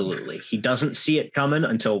 Absolutely. He doesn't see it coming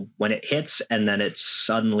until when it hits. And then it's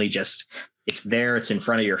suddenly just, it's there, it's in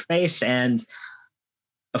front of your face. And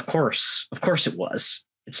of course it was.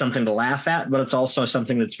 It's something to laugh at, but it's also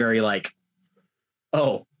something that's very like,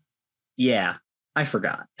 oh yeah, I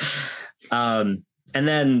forgot. And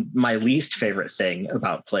then my least favorite thing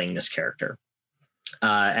about playing this character,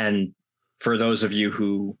 and for those of you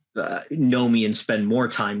who know me and spend more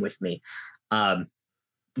time with me,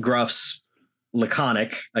 Gruff's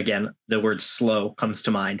laconic, again, the word slow comes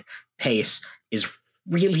to mind, pace is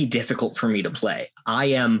really difficult for me to play. I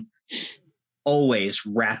am always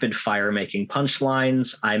rapid fire making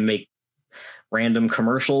punchlines. I make random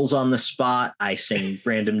commercials on the spot. I sing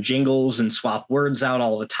random jingles and swap words out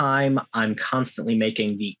all the time. I'm constantly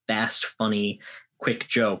making the fast, funny, quick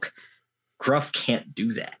joke. Gruff can't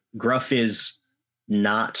do that. Gruff is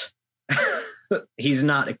not, he's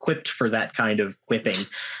not equipped for that kind of quipping.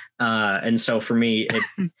 And so for me,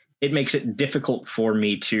 it makes it difficult for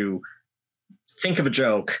me to think of a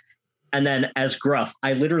joke. And then as Gruff,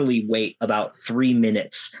 I literally wait about 3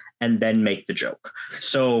 minutes and then make the joke.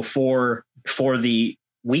 So for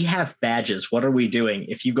we have badges. What are we doing?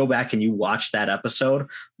 If you go back and you watch that episode,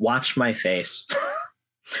 watch my face.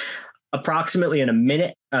 Approximately in a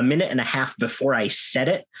minute and a half before I said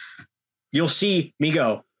it, you'll see me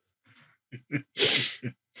go,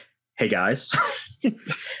 hey guys.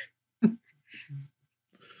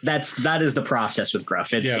 That is the process with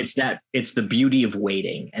Gruff. It's the beauty of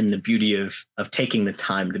waiting and the beauty of taking the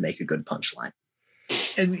time to make a good punchline.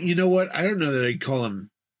 And you know what? I don't know that I'd call him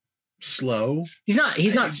slow. He's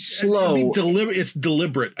not slow. I mean, it's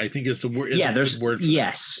deliberate, I think is the word. Yeah, there's word.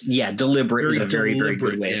 Yes. That. Yeah. Deliberate is a very, very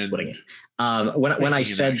good way of putting it. When I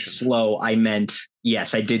said slow, I meant,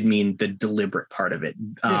 yes, I did mean the deliberate part of it.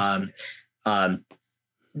 Yeah.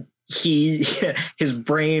 His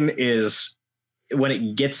brain is, when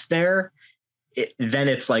it gets there, then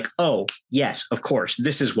it's like, oh yes, of course,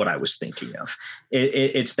 this is what I was thinking of.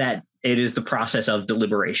 It's that it is the process of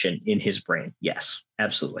deliberation in his brain. Yes,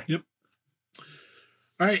 absolutely. Yep.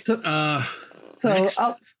 All right.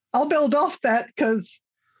 So I'll build off that, because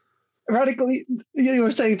radically, you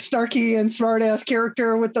were saying snarky and smart ass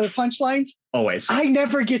character with the punchlines. Always. I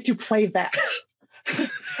never get to play that.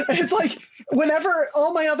 It's like whenever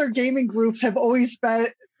all my other gaming groups have always been,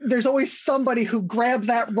 there's always somebody who grabs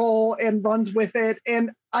that role and runs with it,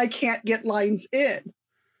 and I can't get lines in.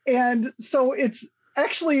 And so it's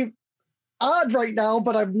actually odd right now,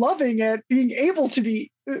 but I'm loving it, being able to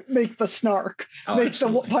make the snark, make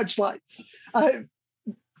absolutely. the punchlines,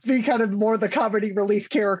 be kind of more the comedy relief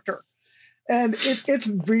character. And it's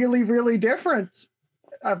really, really different.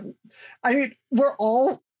 I mean, we're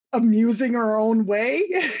all amusing our own way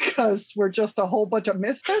because we're just a whole bunch of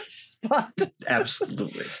misfits. But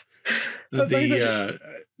Absolutely.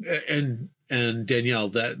 And Danielle,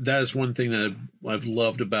 that is one thing that I've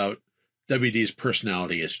loved about WD's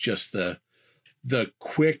personality. Is just the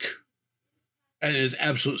quick, and it's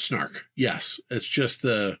absolute snark. Yes, it's just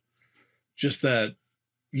that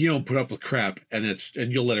you don't put up with crap, and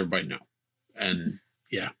you'll let everybody know. And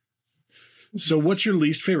yeah. So, what's your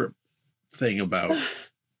least favorite thing about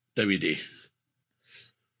WD?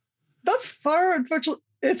 Thus far, unfortunately,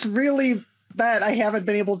 it's really that I haven't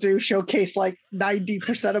been able to showcase like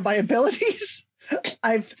 90% of my abilities.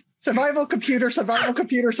 I've survival computers. That's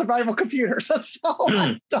all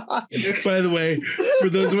I've done. By the way, for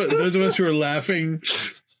those of us who are laughing,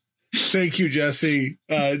 thank you, Jesse,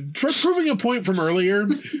 for proving a point from earlier.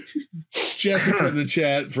 Jesse put in the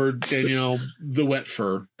chat for Danielle the wet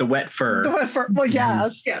fur. The wet fur. Well,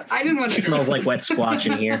 yes. Yeah, I didn't want to. It smells like wet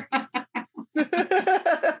squatch in here.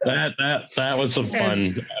 That was some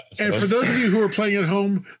fun. And for those of you who are playing at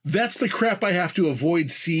home, that's the crap I have to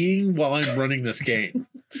avoid seeing while I'm running this game.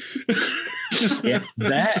 Yeah,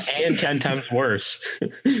 that and 10 times worse.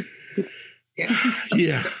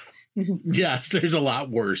 Yeah. Yes, there's a lot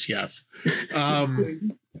worse. Yes.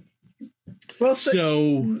 Well,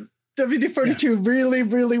 so WD-42 really,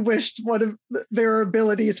 really wished one of their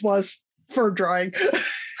abilities was fur drying.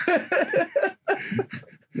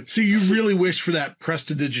 So you really wish for that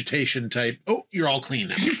prestidigitation type. Oh, you're all clean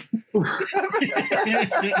now.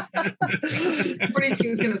 42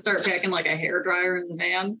 is going to start packing like a hairdryer in the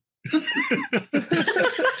van.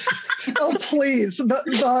 Oh, please.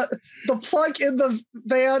 The plug in the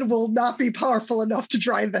van will not be powerful enough to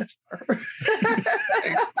dry this fur.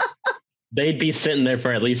 They'd be sitting there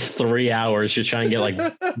for at least 3 hours just trying to get like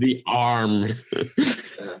the arm.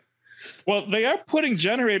 Well, they are putting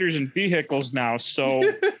generators in vehicles now, so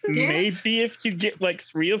maybe if you get like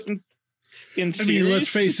 3 of them in series. I mean, let's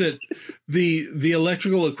face it, the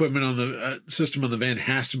electrical equipment on the system on the van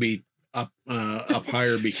has to be up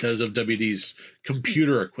higher because of WD's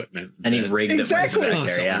computer equipment. And he rigged exactly. it right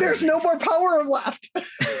there, yeah. There's no more power left.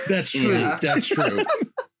 That's true. Yeah. That's true.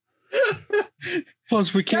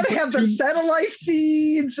 Plus, we can't Gotta have the satellite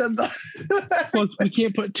feeds and the. Plus, we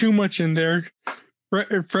can't put too much in there.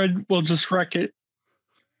 Fred will just wreck it.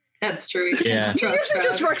 That's true. Yeah. He usually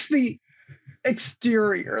just wrecks the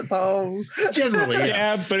exterior, though. Generally, yeah.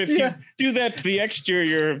 Yeah, but if you do that to the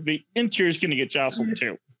exterior, the interior is going to get jostled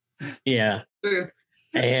too. Yeah. True.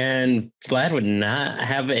 And Vlad would not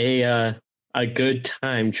have a good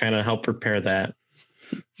time trying to help prepare that.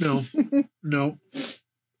 No.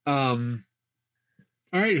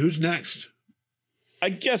 All right, who's next? I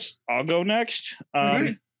guess I'll go next. All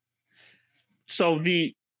right. So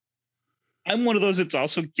I'm one of those that's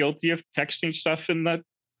also guilty of texting stuff in the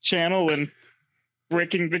channel and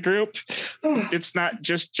breaking the group. It's not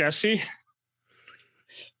just Jesse.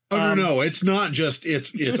 Oh no, it's not just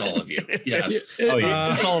it's all of you. Yes. Oh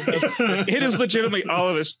yeah. It's all of us. It is legitimately all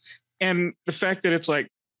of us. And the fact that it's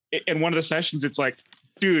like in one of the sessions, it's like,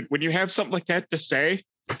 dude, when you have something like that to say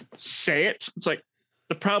it. It's like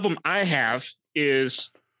the problem I have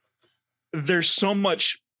is there's so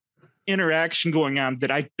much interaction going on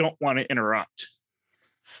that I don't want to interrupt.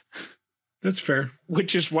 That's fair.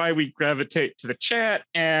 Which is why we gravitate to the chat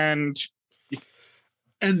and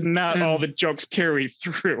not all the jokes carry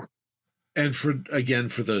through. And for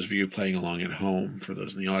those of you playing along at home, for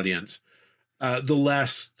those in the audience, the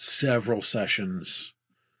last several sessions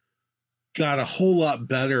got a whole lot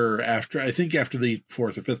better after the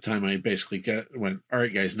 4th or 5th time I basically went, all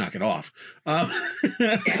right, guys, knock it off. I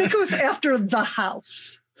think it was after the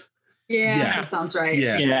house. Yeah, that sounds right.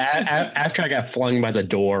 Yeah. After I got flung by the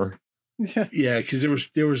door. Yeah, because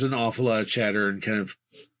there was an awful lot of chatter and kind of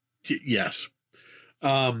yes.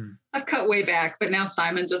 I've cut way back, but now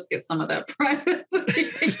Simon just gets some of that privately.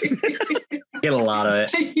 Get a lot of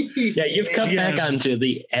it. Yeah, you've cut back onto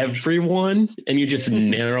the everyone, and you just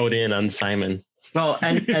narrowed in on Simon. Well,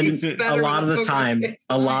 and a lot of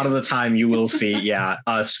the time you will see,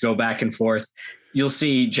 us go back and forth. you'll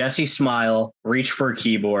see Jessie smile, reach for a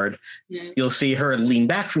keyboard. Yeah. You'll see her lean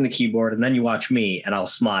back from the keyboard, and then you watch me, and I'll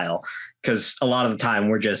smile because a lot of the time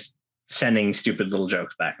we're just sending stupid little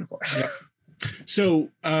jokes back and forth. Yeah. So,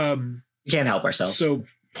 We can't help ourselves. So,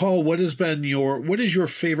 Paul, what is your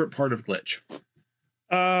favorite part of Glitch?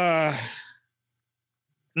 The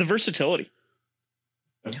versatility.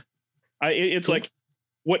 Yeah. It's Cool. like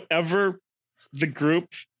whatever the group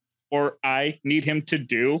or I need him to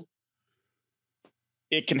do,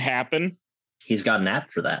 it can happen. He's got an app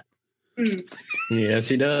for that. Yes,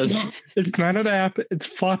 he does. It's not an app, it's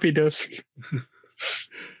floppy disk.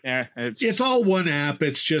 Yeah, It's all one app.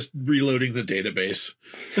 It's just reloading the database.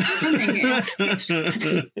 it's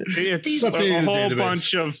a Updating the whole database.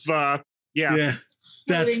 bunch of Yeah,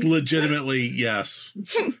 that's legitimately yes.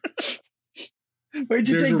 Where'd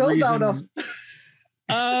you There's take a those out of?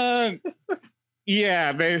 reason.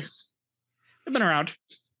 Yeah, they've been around.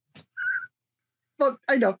 Well,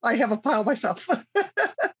 I know. I have a pile myself.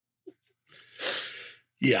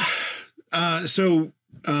 Yeah. So,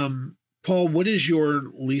 Paul, what is your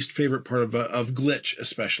least favorite part of Glitch,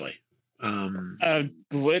 especially?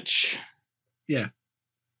 Glitch. Yeah.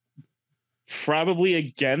 Probably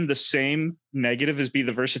again the same negative as be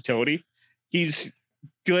the versatility. He's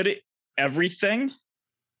good at everything.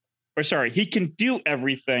 Or sorry, he can do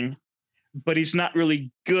everything, but he's not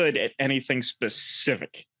really good at anything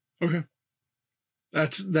specific. Okay.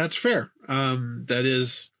 That's fair. That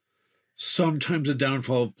is sometimes a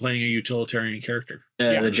downfall of playing a utilitarian character.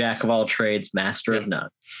 Yeah. The jack of all trades, master of none.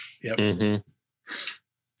 Mm-hmm.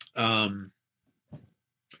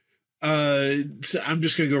 So I'm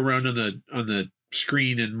just gonna go around on the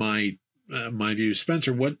screen in my view.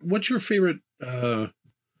 Spencer, what's your favorite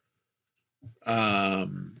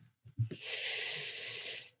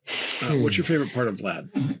what's your favorite part of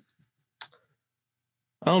Vlad?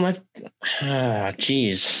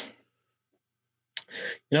 Geez.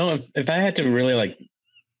 You know, if I had to really like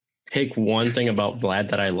pick one thing about Vlad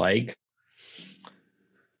that I like,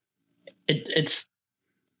 it's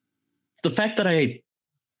the fact that I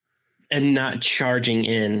am not charging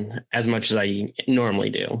in as much as I normally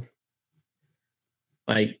do.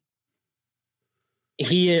 Like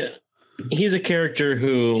he's a character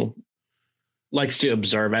who likes to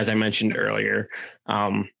observe, as I mentioned earlier.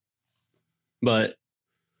 But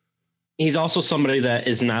he's also somebody that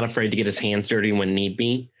is not afraid to get his hands dirty when need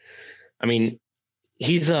be. I mean,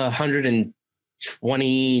 he's a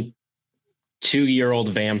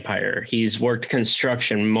 122-year-old vampire. He's worked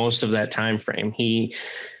construction most of that time frame.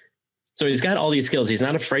 So he's got all these skills. He's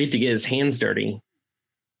not afraid to get his hands dirty,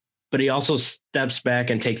 but he also steps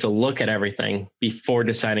back and takes a look at everything before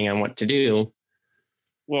deciding on what to do.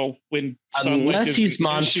 Well, when Unless he's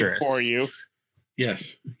monstrous for you,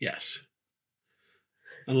 Yes.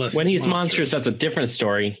 Unless when it's he's monstrous, that's a different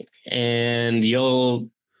story. And a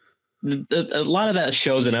lot of that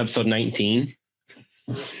shows in episode 19.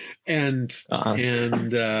 and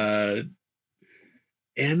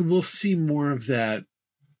we'll see more of that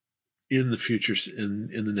in the future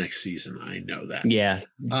in the next season. I know that. Yeah.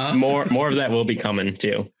 More of that will be coming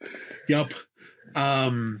too. Yep.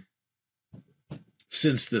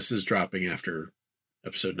 Since this is dropping after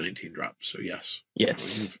episode 19 drops. So yes.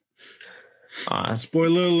 Yes.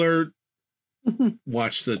 Spoiler alert.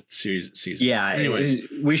 Watch the season. Yeah. Anyways,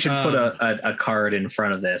 we should put a card in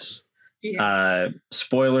front of this. Yeah.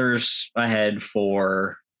 Spoilers ahead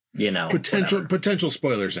for, potential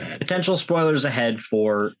spoilers ahead. potential spoilers ahead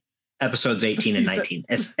for episodes 18 and 19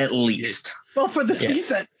 at least. Well, for the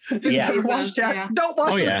season. Yeah. If you watch Jack, Yeah. don't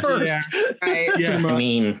watch this first. Yeah. Right. Yeah, I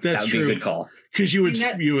mean, That's that would true. be a good call. because you would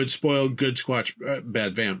I mean, you would spoil good Squatch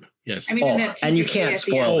bad vamp. Yes. I mean, and you can't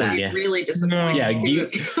spoil that. that. Be really disappointed. Yeah, too.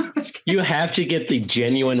 you have to get the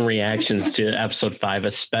genuine reactions to episode 5,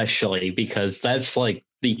 especially because that's like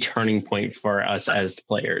the turning point for us as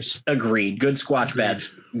players. Agreed. Good Squatch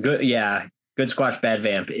Bad's good. Yeah. Good Squatch Bad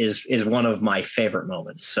Vamp is one of my favorite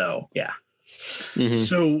moments. So yeah. Mhm.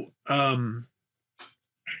 So,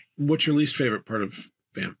 what's your least favorite part of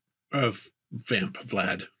Vamp,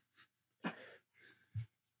 Vlad?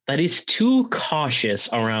 That he's too cautious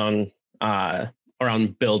around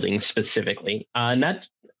buildings specifically. Not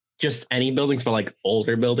just any buildings, but like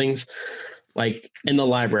older buildings. Like in the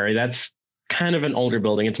library, that's kind of an older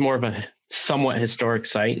building. It's more of a somewhat historic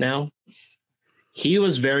site now. He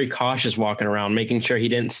was very cautious walking around, making sure he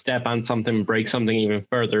didn't step on something, break something even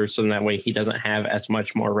further, so that way he doesn't have as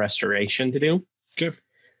much more restoration to do. Okay.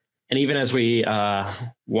 And even as we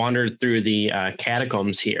wandered through the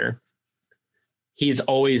catacombs here, he's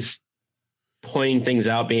always pointing things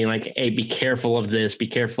out, being like, hey, be careful of this, be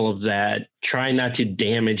careful of that, try not to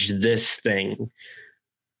damage this thing,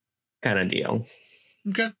 kind of deal.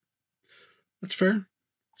 Okay. That's fair.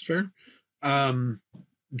 That's fair.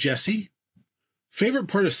 Jesse, favorite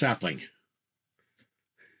part of Sapling?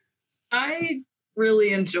 I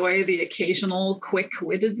really enjoy the occasional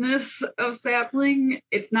quick-wittedness of Sapling.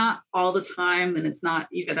 It's not all the time, and it's not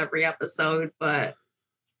even every episode, but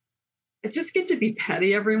I just get to be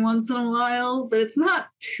petty every once in a while, but it's not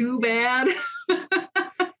too bad.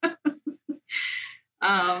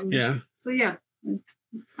 Yeah. So yeah,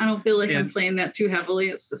 I don't feel like I'm playing that too heavily.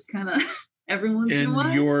 It's just kind of every once in a while.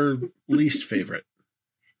 And your least favorite?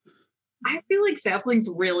 I feel like Sapling's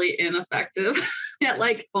really ineffective at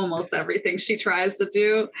like almost everything she tries to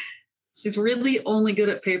do. She's really only good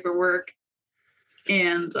at paperwork.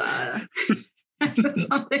 And that's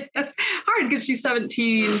something that's hard because she's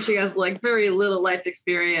 17. She has like very little life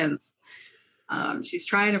experience. She's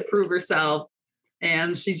trying to prove herself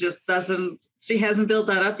and she hasn't built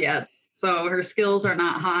that up yet. So her skills are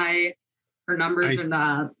not high. Her numbers are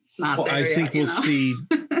not there I think yet,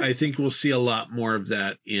 I think we'll see a lot more of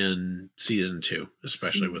that in season 2,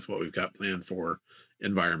 especially with what we've got planned for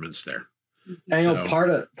environments there. I know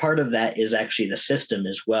part of that is actually the system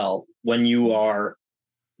as well. When you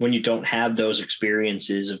don't have those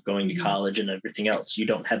experiences of going to college and everything else, you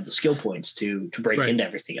don't have the skill points to break into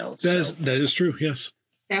everything else. That is true. Yes.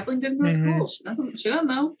 Sapling didn't go to school. She doesn't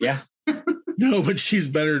know. Yeah. No, but she's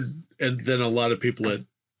better than a lot of people at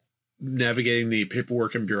navigating the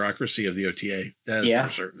paperwork and bureaucracy of the OTA. That is for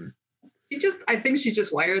certain. I think she's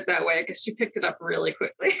just wired that way because she picked it up really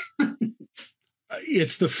quickly.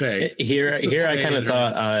 It's the Fae. Here I kind of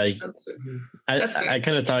thought I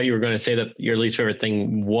kind of thought you were going to say that your least favorite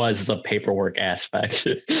thing was the paperwork aspect.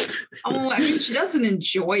 I mean, she doesn't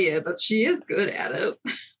enjoy it, but she is good at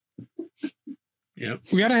it. Yep.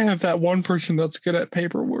 We got to have that one person that's good at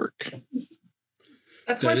paperwork.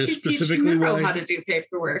 That's why she's teaching Nero how to do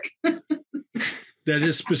paperwork. That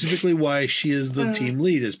is specifically why she is the team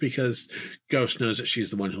lead, is because Ghost knows that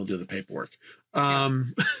she's the one who'll do the paperwork.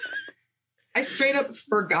 I straight up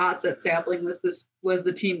forgot that Sapling was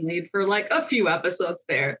the team lead for like a few episodes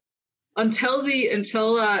there, until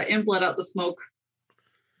Imp let out the smoke.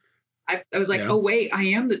 I was like, oh wait, I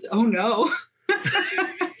am oh no.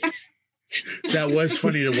 That was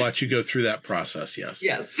funny to watch you go through that process. Yes.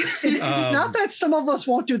 Yes. It's not that some of us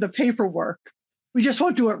won't do the paperwork. We just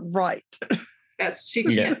won't do it right. She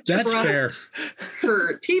can't that's fair.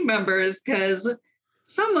 Her team members, because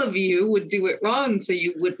some of you would do it wrong, so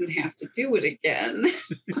you wouldn't have to do it again.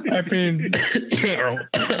 I mean, there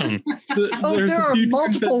are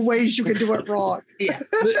multiple ways you can do it wrong. Yeah.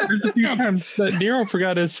 There's a few times that Nero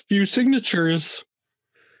forgot his few signatures.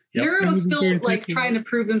 Yep. Nero's still like trying to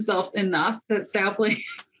prove himself enough that Sapling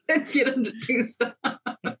can get him to do stuff.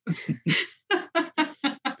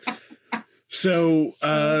 So,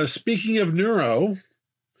 speaking of Neuro,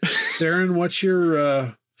 Darren, what's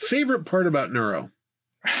your favorite part about Neuro?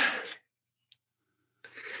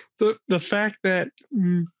 The fact that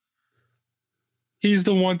he's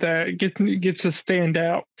the one that gets to stand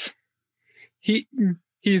out.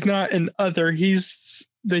 He's not an other. He's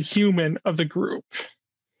the human of the group.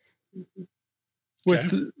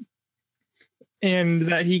 And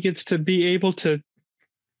that he gets to be able to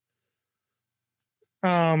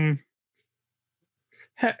have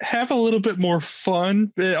a little bit more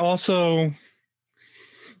fun, but also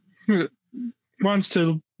wants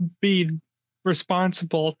to be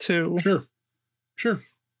responsible too. Sure.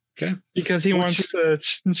 Okay. Because he wants to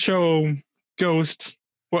show Ghost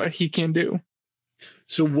what he can do.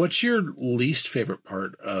 So what's your least favorite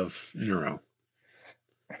part of Neuro?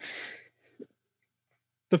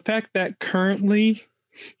 The fact that currently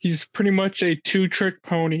he's pretty much a two-trick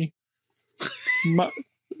pony.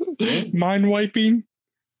 Mind wiping,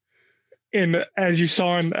 and as you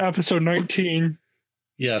saw in episode 19,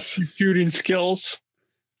 yes, shooting skills.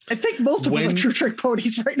 I think most of us are two-trick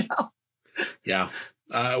ponies right now. Yeah.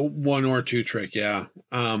 One or two trick, yeah.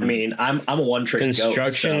 I mean, I'm a one-trick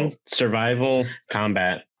construction, goat, so. Survival,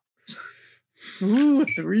 combat. Ooh,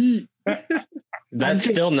 3. That's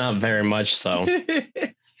still not very much, though.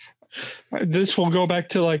 This will go back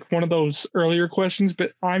to like one of those earlier questions,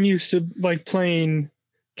 but I'm used to like playing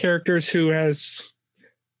characters who has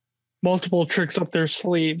multiple tricks up their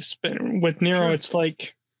sleeves. But with Nero, It's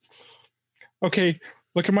like, okay,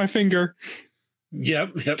 look at my finger.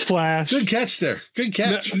 Yep. Flash. Good catch there. Good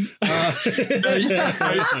catch. Now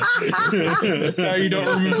you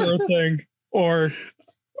don't remember a thing. Or,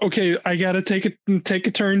 okay, I gotta take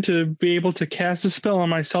a turn to be able to cast a spell on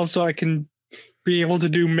myself so I can be able to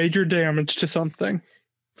do major damage to something.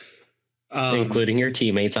 Including your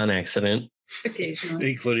teammates on accident.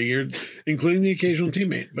 Occasionally. including the occasional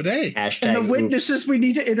teammate. But hey, Hashtag And the oops. witnesses we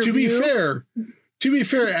need to interview. to be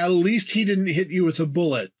fair, at least he didn't hit you with a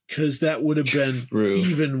bullet, because that would have been True.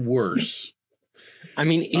 even worse. I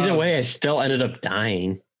mean, either way, I still ended up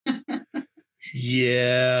dying.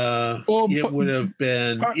 Yeah, Well, it would have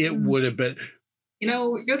been. It would have been. You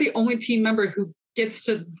know, you're the only team member who gets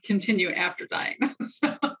to continue after dying.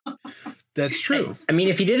 So, That's true. I mean,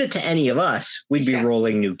 if he did it to any of us, we'd be Yes.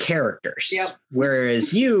 rolling new characters. Yep.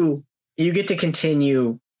 Whereas you get to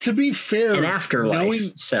continue To be fair, an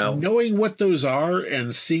afterlife. knowing what those are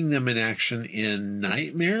and seeing them in action in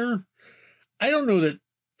Nightmare, I don't know that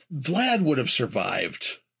Vlad would have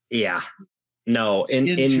survived yeah. No,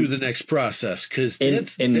 into the next process, because in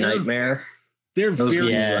Nightmare, they're those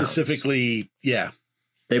very rounds. specifically,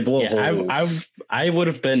 they blow Yeah, holes. I would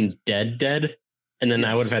have been dead, and then I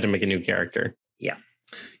Yes. would have had to make a new character.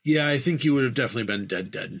 yeah, I think you would have definitely been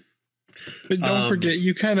dead. But don't Um, forget,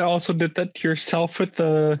 you kind of also did that to yourself with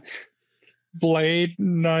the blade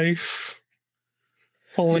knife,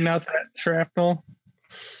 pulling out that shrapnel.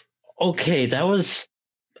 Okay, that was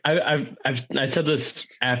I said this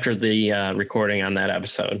after the recording on that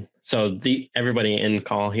episode, so everybody in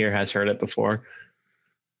call here has heard it before.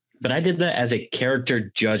 But I did that as a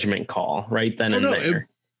character judgment call right then and there.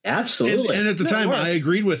 Absolutely. And at the No, time, it I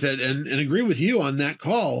agreed with it and agree with you on that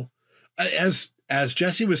call. As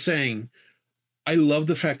Jesse was saying, I love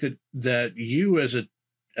the fact that you as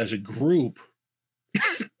a group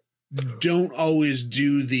don't always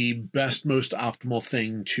do the best, most optimal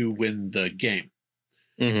thing to win the game.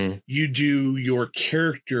 Mm-hmm. You do your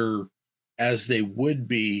character as they would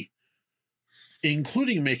be,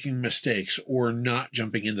 including making mistakes or not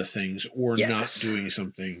jumping into things or Yes. not doing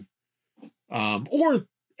something. Or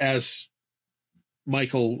as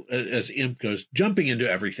Michael, as Imp goes, jumping into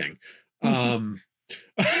everything.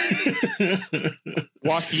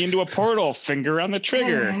 Walking into a portal, finger on the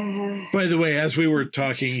trigger. By the way, as we were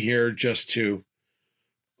talking here, just to,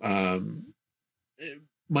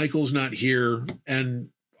 Michael's not here, and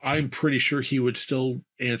I'm pretty sure he would still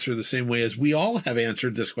answer the same way as we all have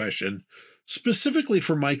answered this question. Specifically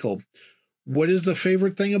for Michael, what is the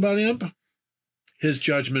favorite thing about Imp? His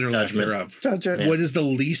judgment or lack Judgment. thereof. Judge it. Yeah. What is the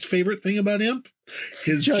least favorite thing about Imp?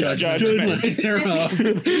 His judgment or lack thereof.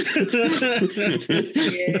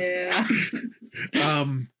 Yeah.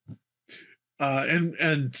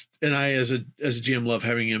 And I as a GM love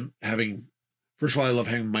having first of all, I love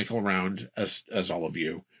having Michael around as all of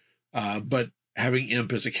you. But having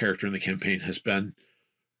Imp as a character in the campaign has been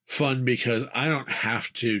fun because I don't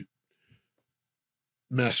have to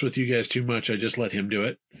mess with you guys too much. I just let him do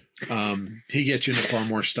it. He gets you into far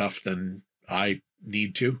more stuff than I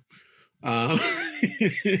need to.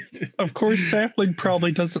 Of course, Sapling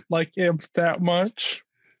probably doesn't like Imp that much.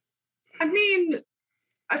 I mean,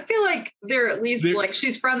 I feel like they're at least They're- like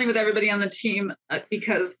she's friendly with everybody on the team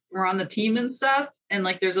because we're on the team and stuff. And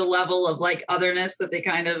like there's a level of like otherness that they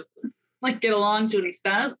kind of like get along to an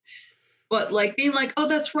extent. But like being like, oh,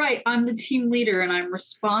 that's right, I'm the team leader and I'm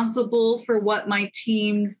responsible for what my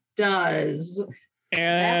team does.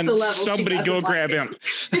 And That's a level she somebody go doesn't like grab him.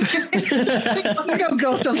 him. You know,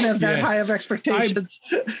 Ghost doesn't have that Yeah. high of expectations.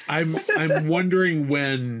 I'm wondering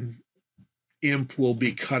when Imp will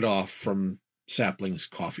be cut off from Sapling's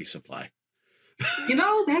coffee supply. You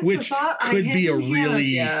know, that's Which the thought could I be a hadn't had really-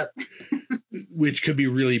 yet. Which could be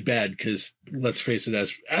really bad because let's face it,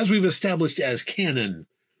 as we've established as canon,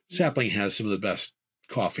 Sapling has some of the best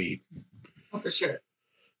coffee Oh, for sure.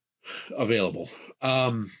 available.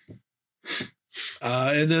 And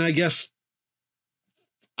then I guess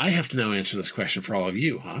I have to now answer this question for all of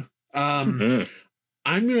you, huh? Mhm.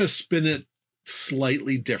 I'm going to spin it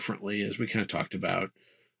slightly differently, as we kind of talked about.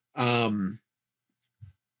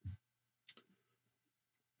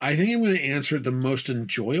 I think I'm going to answer the most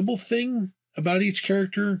enjoyable thing about each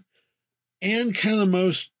character and kind of the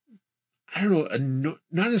most, I don't know,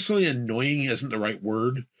 not necessarily annoying isn't the right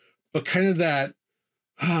word, but kind of that,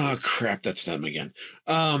 crap, that's them again,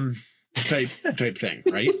 type thing,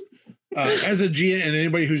 right? As a GM, and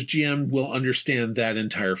anybody who's GM will understand that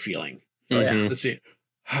entire feeling. Oh, yeah. Mhm. Let's see.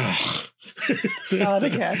 Not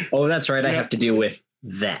again. Oh, that's right. I Yep. have to deal with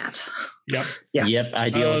that. Yep. Yeah. Yep, I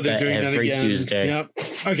deal with they're that doing that every again. Tuesday. Yep.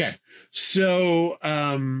 Okay. So,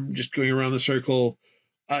 just going around the circle,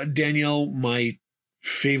 Danielle, my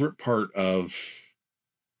favorite part of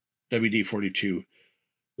WD-42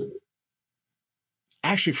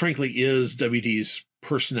 actually, frankly, is WD's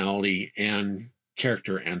personality and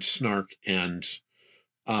character and snark and,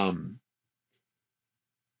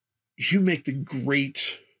 you make the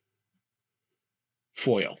great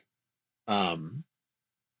foil in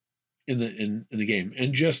the game.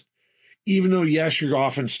 And just, even though, yes, you're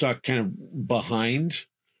often stuck kind of behind,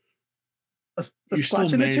 you still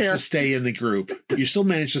manage to stay in the group. You still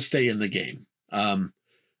manage to stay in the game.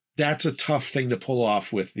 That's a tough thing to pull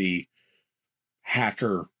off with the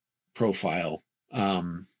hacker profile.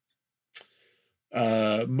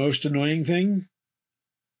 Most annoying thing?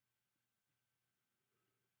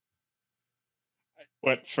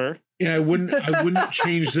 What fur? Yeah, I wouldn't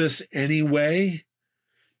change this anyway.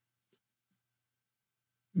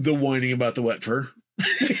 The whining about the wet fur.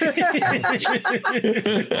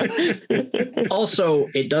 Also,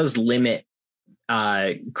 it does limit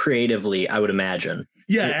creatively, I would imagine.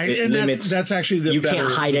 Yeah, it and limits, that's actually the you better,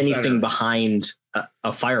 can't hide anything behind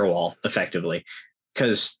a firewall effectively,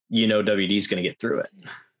 because WD is going to get through it.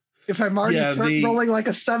 If I'm already rolling like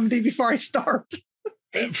a 70 before I start.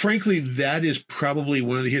 Frankly, that is probably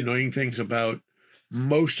one of the annoying things about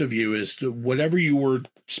most of you is that whatever your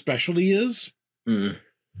specialty is,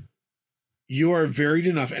 you are varied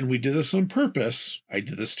enough. And we did this on purpose. I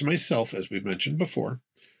did this to myself, as we've mentioned before.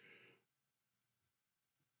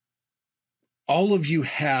 All of you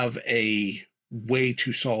have a way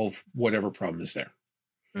to solve whatever problem is there.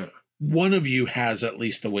 One of you has at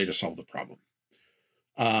least the way to solve the problem,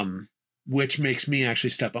 which makes me actually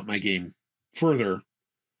step up my game further.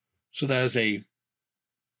 So that is a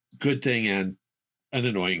good thing and an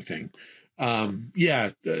annoying thing.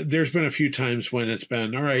 There's been a few times when it's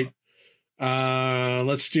been, all right,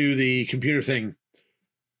 let's do the computer thing.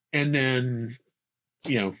 And then,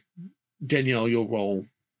 Danielle, you'll roll.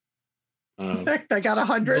 In fact, I got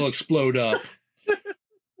 100. Will explode up.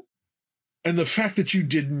 And the fact that you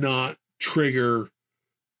did not trigger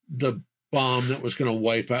the bomb that was going to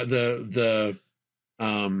wipe out the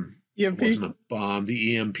EMP? It wasn't a bomb,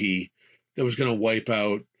 the EMP that was going to wipe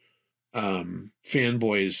out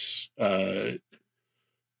Fanboy's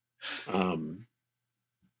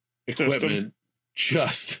equipment.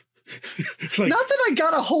 Just it's like, not that I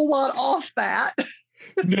got a whole lot off that.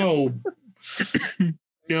 No,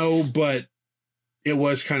 but it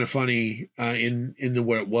was kind of funny in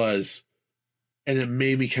what it was, and it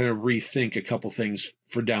made me kind of rethink a couple things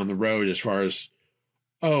for down the road as far as,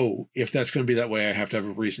 oh, if that's going to be that way, I have to have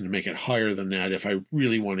a reason to make it higher than that if I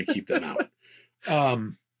really want to keep them out.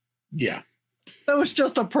 Yeah. That was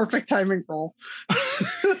just a perfect timing roll.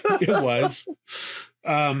 It was.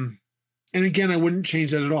 And again, I wouldn't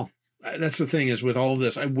change that at all. That's the thing is with all of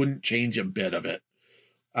this, I wouldn't change a bit of it.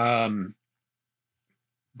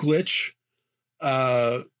 Glitch.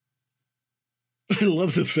 I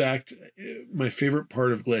love the fact, my favorite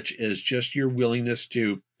part of Glitch is just your willingness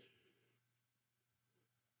to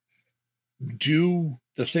do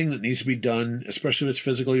the thing that needs to be done, especially if it's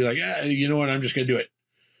physical. You're like, you know what? I'm just going to do it.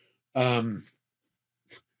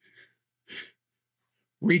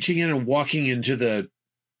 Reaching in and walking into the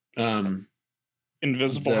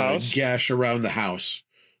invisible house gash around the house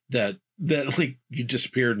that like you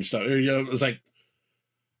disappeared and stuff. It was like,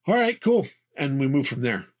 all right, cool. And we move from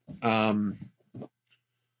there.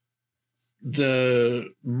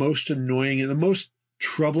 The most annoying and the most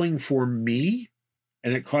troubling for me,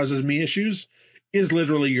 and it causes me issues, is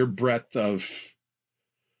literally your breadth of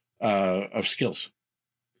skills.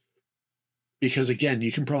 Because again,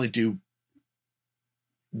 you can probably do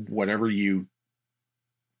whatever you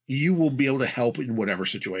will be able to help in whatever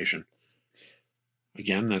situation.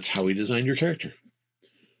 Again, that's how we designed your character.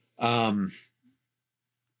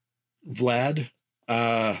 Vlad,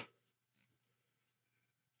 I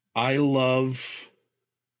love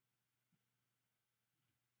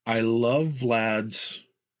Vlad's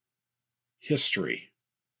history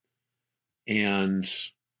and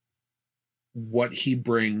what he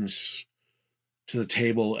brings to the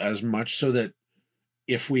table, as much so that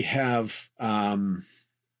if we have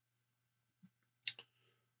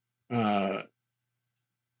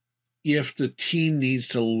if the team needs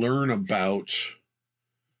to learn about,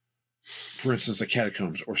 for instance, the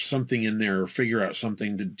catacombs or something in there, or figure out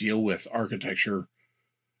something to deal with architecture,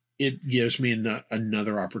 it gives me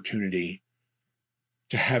another opportunity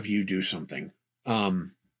to have you do something.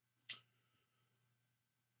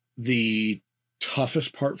 The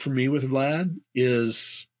toughest part for me with Vlad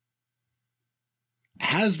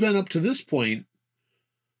has been up to this point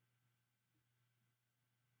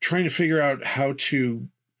trying to figure out how to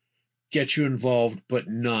get you involved but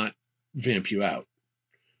not vamp you out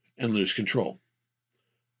and lose control.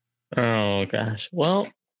 Oh gosh. Well,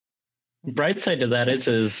 bright side to that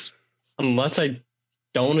is unless I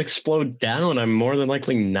don't explode down, I'm more than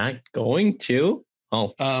likely not going to.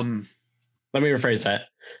 Let me rephrase that.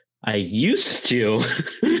 I used to.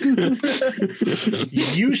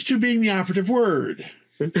 Used to being the operative word.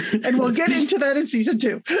 And we'll get into that in season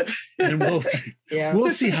 2. And Yeah.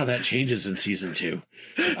 we'll see how that changes in season 2.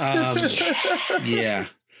 Yeah,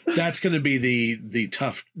 that's going to be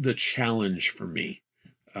the challenge for me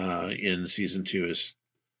in season 2 is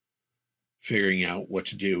figuring out what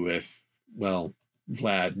to do with, well,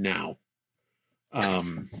 Vlad now.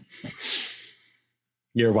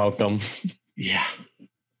 You're welcome. Yeah.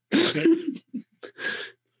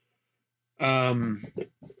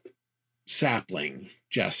 Sapling,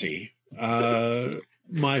 Jesse.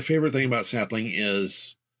 My favorite thing about Sapling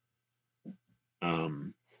is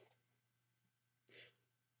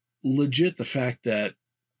legit the fact that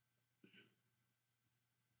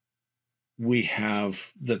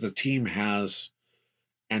the team has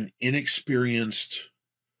an inexperienced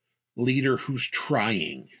leader who's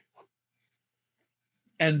trying.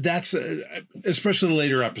 And that's especially the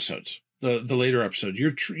later episodes. The later episodes,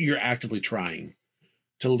 you're actively trying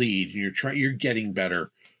to lead. You're getting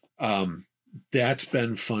better. That's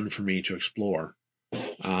been fun for me to explore.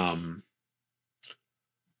 My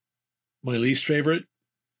least favorite,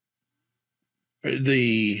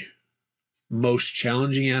 the most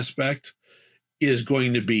challenging aspect, is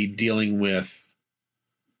going to be dealing with,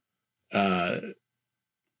 again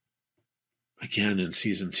in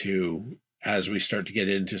season 2, as we start to get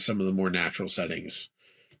into some of the more natural settings.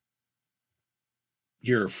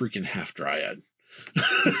 You're a freaking half dryad.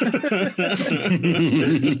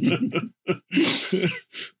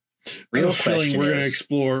 Real feeling we're going to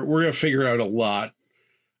explore. We're going to figure out a lot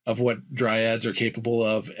of what dryads are capable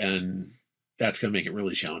of, and that's going to make it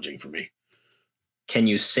really challenging for me. Can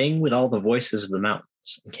you sing with all the voices of the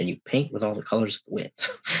mountains? And can you paint with all the colors of the wind?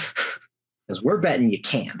 Because we're betting you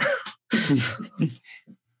can.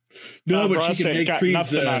 No, but she can make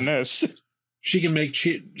trees. On this. She can make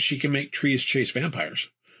trees chase vampires.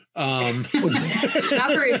 Not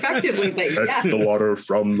very effectively, but yes. The water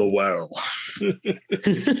from the well.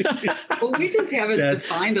 Well, we just haven't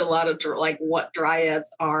defined a lot of like what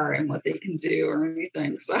dryads are and what they can do or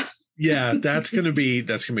anything. So yeah, that's gonna be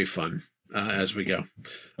fun as we go.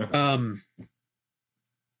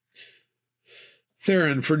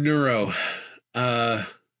 Theron, for Neuro,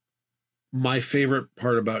 my favorite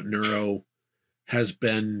part about Neuro has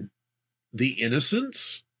been the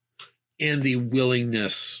innocence and the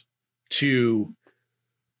willingness to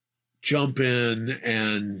jump in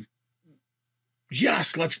and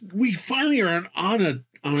yes, we finally are on a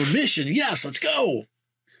mission. Yes, let's go.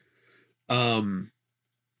 The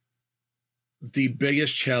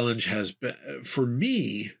biggest challenge has been for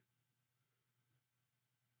me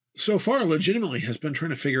so far, legitimately, has been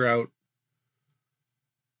trying to figure out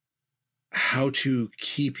how to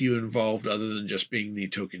keep you involved other than just being the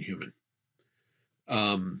token human.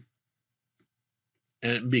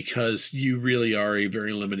 And because you really are a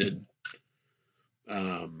very limited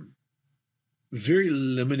in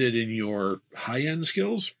your high-end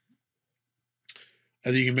skills.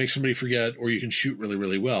 Either you can make somebody forget or you can shoot really,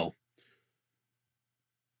 really well.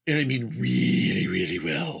 And I mean really, really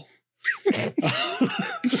well.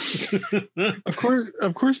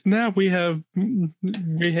 Of course. Now we did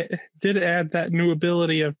add that new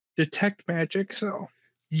ability of detect magic. So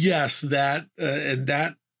yes, that and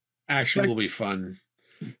that actually will be fun.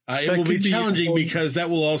 It will be challenging because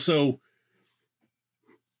that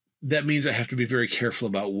means I have to be very careful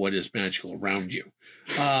about what is magical around you,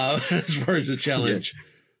 as far as the challenge.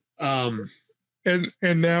 Yeah. And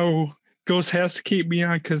now Ghost has to keep me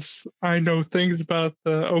on because I know things about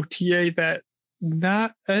the OTA that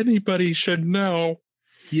not anybody should know.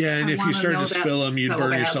 Yeah, and if you start to spill them, you'd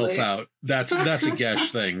burn yourself out. That's a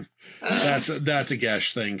Gesh thing. That's a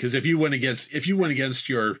Gesh thing, because if you went against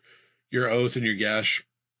your oath and your Gesh,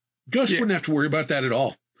 Ghost wouldn't have to worry about that at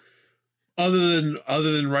all. Other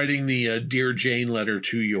than writing the Dear Jane letter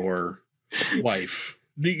to your wife,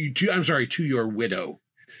 to your widow.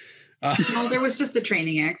 No, there was just a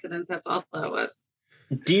training accident. That's all that was.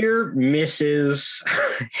 Dear Mrs.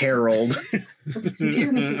 Harold.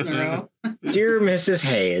 Dear Mrs. Neuro. Dear Mrs.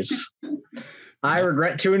 Hayes. I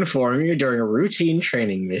regret to inform you during a routine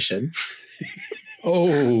training mission.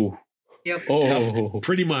 Oh. Yep. Oh.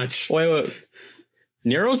 Pretty much. Wait.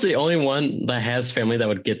 Nero's the only one that has family that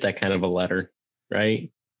would get that kind of a letter, right?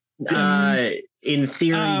 In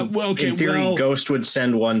theory, Ghost would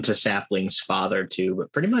send one to Sapling's father too,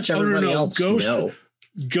 but pretty much everybody else.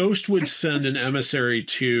 Ghost would send an emissary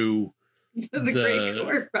to the Grey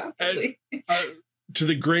Court, probably. To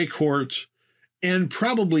the Grey Court, and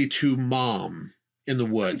probably to Mom in the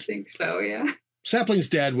woods. I think so, yeah. Sapling's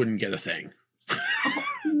dad wouldn't get a thing.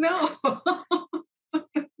 No.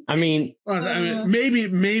 I mean,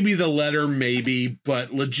 maybe the letter, maybe,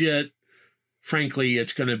 but legit, frankly,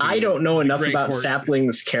 it's going to be. I don't know enough Grey about Court.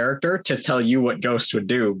 Sapling's character to tell you what Ghost would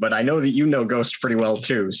do, but I know that you know Ghost pretty well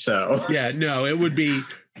too. So Yeah, no, it would be.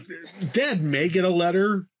 Dad may get a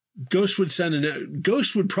letter. Ghost would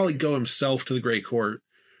probably go himself to the Grey Court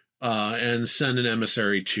and send an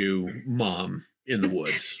emissary to Mom in the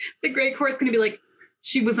woods. The Grey Court's going to be like,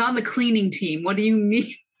 she was on the cleaning team. What do you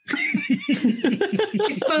mean?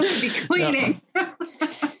 She's supposed to be cleaning.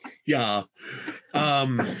 Yeah.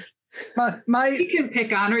 You can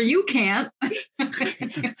pick on her. You can't.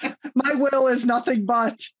 My will is nothing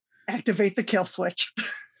but activate the kill switch.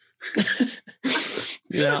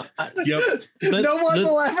 yeah. Yep. No one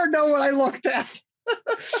will ever know what I looked at.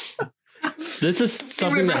 This is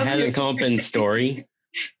something that hasn't come up in story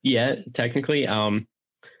yet, technically.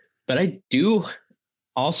 But I do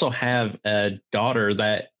also have a daughter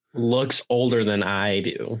that looks older than I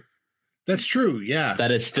do. That's true. Yeah.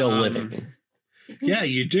 That is still living. Yeah,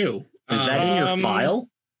 you do. is that in your file?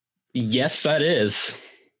 Yes, that is.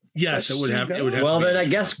 Yes, it would have. Well, then I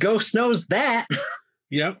guess Ghost knows that.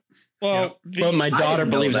 Yep. Well, But my daughter didn't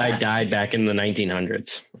know believes I that. died back in the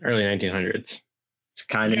 1900s, early 1900s. It's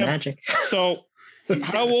kind of Yeah. magic. so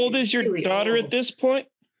how old is your Really daughter old. at this point?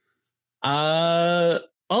 Oh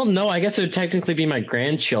no, I guess it would technically be my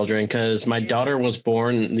grandchildren because my daughter was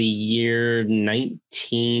born the year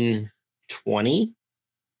 1920.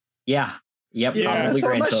 Yeah. Yep. Yeah. Probably So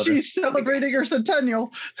unless grandchildren. she's celebrating her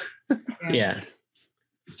centennial. Yeah.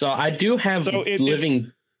 So I do have So it's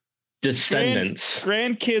living descendants.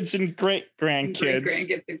 Grandkids and great Great grandkids.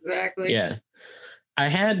 grandkids, exactly. Yeah. I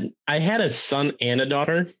had a son and a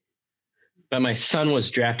daughter, but my son was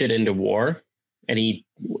drafted into war and he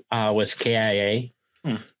was KIA.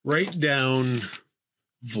 Write down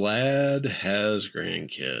Vlad has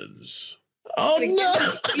grandkids. Oh Like,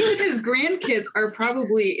 no. Even his grandkids are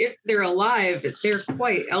probably, if they're alive, they're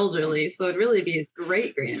quite elderly. So it'd really be his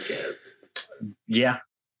great grandkids. Yeah.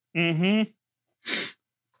 Mm-hmm.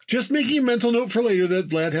 Just making a mental note for later that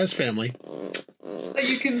Vlad has family. But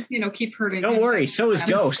you can, keep hurting. Don't him. worry. So is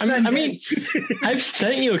Ghost. I mean, I've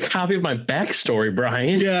sent you a copy of my backstory,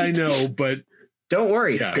 Brian. Yeah, I know, but Don't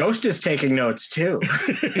worry. Yeah. Ghost is taking notes too.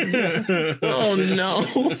 Oh no.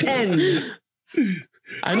 Pen.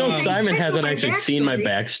 I know Um, Simon check out hasn't my actually seen my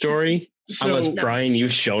backstory, unless so Brian,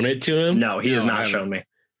 you've shown it to him. No, he has No, I not haven't. shown me.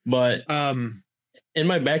 But in in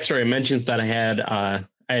my backstory, it mentions that I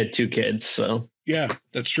had 2 kids. So yeah,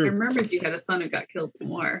 that's I true. remembered you had a son who got killed in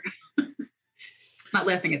war. Not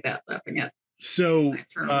laughing at that, laughing at So my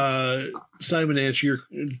term. Simon, answer your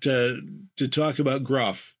to talk about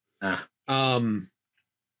Gruff. Ah.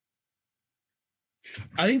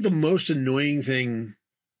 I think the most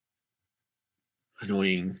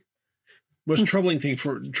most troubling thing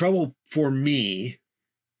for me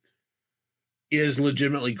is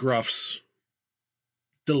legitimately Gruff's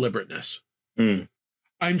deliberateness. Mm.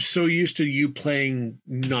 I'm so used to you playing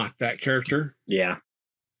not that character. Yeah.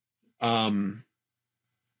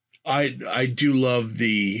 I do love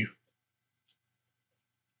the,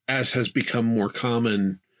 as has become more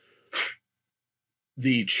common,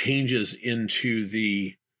 the changes into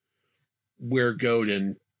the weregoat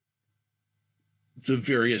and the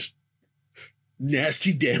various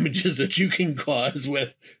nasty damages that you can cause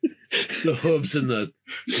with the hooves and the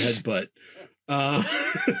headbutt.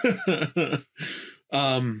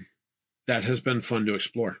 That has been fun to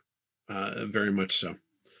explore. Very much so.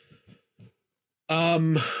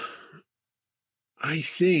 I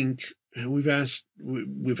think we've had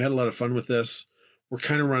a lot of fun with this. We're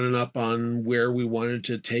kind of running up on where we wanted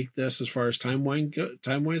to take this as far as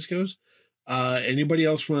time-wise goes. Anybody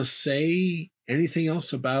else want to say anything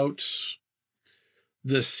else about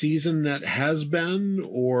the season that has been,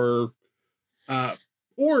 or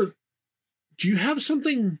do you have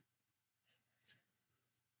something?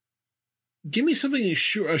 Give me something, a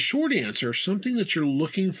short answer, something that you're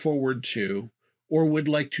looking forward to or would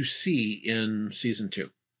like to see in season 2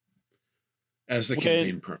 as the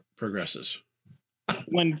campaign progresses.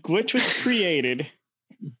 When Glitch was created,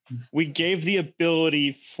 we gave the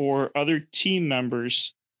ability for other team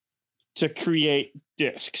members to create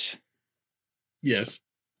discs. Yes.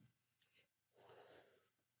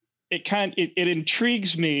 It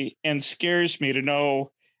intrigues me and scares me to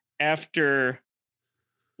know after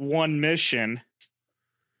one mission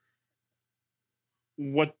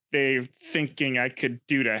what they're thinking I could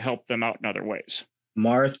do to help them out in other ways.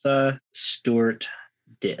 Martha Stewart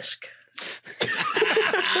Disc.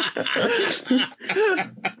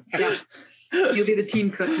 You'll be the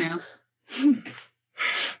team cook now. All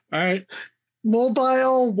right.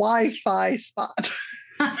 Mobile Wi-Fi spot.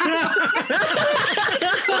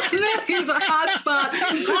 He's a hotspot.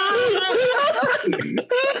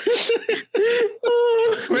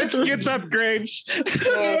 Let's get upgrades.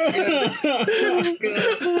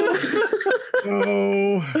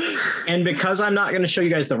 Oh. And because I'm not going to show you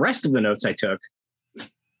guys the rest of the notes I took,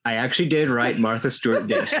 I actually did write Martha Stewart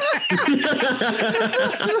disc.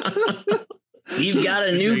 We've got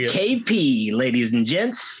a new KP, ladies and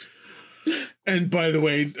gents. And by the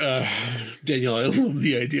way, Danielle, I love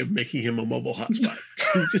the idea of making him a mobile hotspot.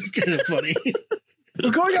 It's just kind of funny.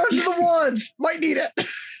 We're going out into the woods. Might need it.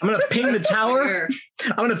 I'm going to ping the tower.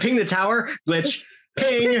 I'm going to ping the tower. Glitch.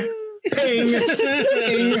 Ping. Ping.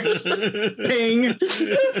 Ping. Ping.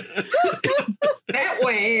 That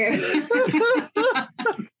way.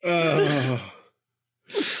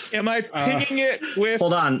 Am I pinging it with?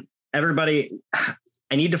 Hold on, everybody.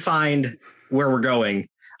 I need to find where we're going.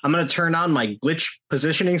 I'm going to turn on my glitch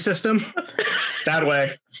positioning system. That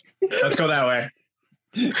way. Let's go that way.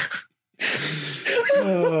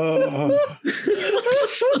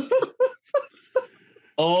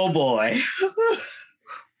 Oh boy.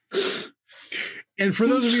 And for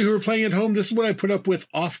those of you who are playing at home, this is what I put up with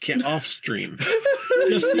off stream.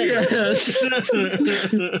 Just saying. Yes.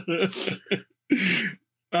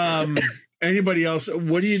 Anybody else?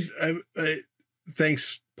 What do you?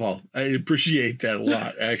 Thanks, Paul. I appreciate that a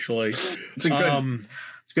lot. Actually, It's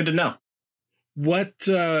good to know. What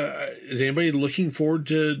is anybody looking forward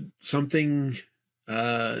to? Something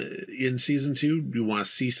in season 2? Do you want to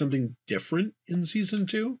see something different in season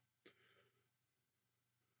 2?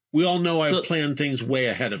 We all know I plan things way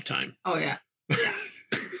ahead of time. Oh yeah.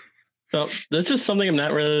 So this is something I'm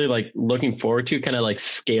not really like looking forward to, kind of like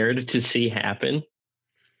scared to see happen.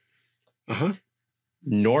 Uh-huh.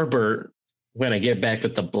 Norbert, when I get back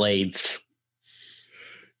with the blades.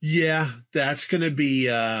 Yeah, that's going to be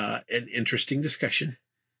an interesting discussion.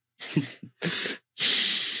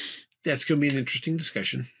 That's going to be an interesting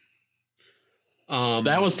discussion.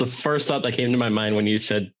 That was the first thought that came to my mind when you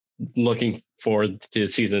said looking forward to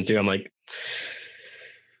season 2. I'm like,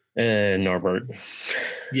 Norbert.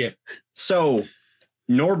 Yeah. So,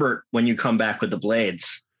 Norbert, when you come back with the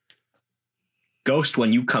blades. Ghost,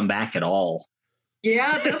 when you come back at all.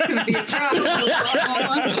 Yeah, that's gonna be a problem.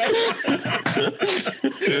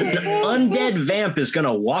 An undead vamp is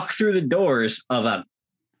gonna walk through the doors of a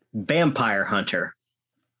vampire hunter.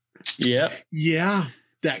 Yeah. Yeah,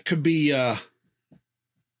 that could be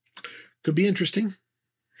interesting.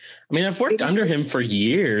 I mean, I've worked under him for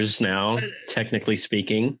years now, technically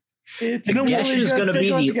speaking. It's The Gesh is going to be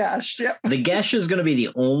the Gesh. Yep. the Gesh is going to be the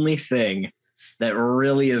only thing that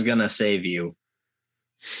really is going to save you.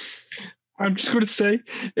 I'm just going to say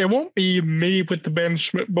it won't be me with the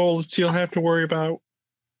banishment bullets you'll have to worry about.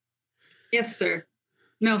 Yes, sir.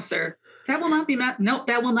 No, sir. That will not be nope,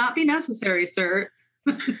 that will not be necessary, sir.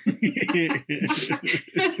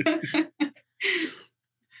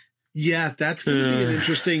 Yeah, that's going to be an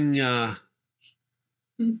interesting.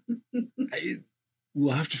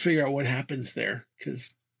 We'll have to figure out what happens there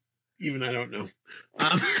because even I don't know.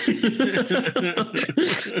 I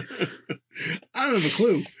don't have a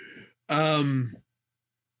clue.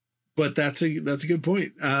 But that's a good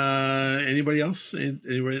point. Anybody else?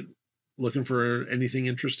 Anybody looking for anything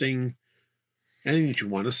interesting? Anything that you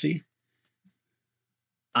want to see?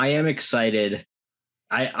 I am excited.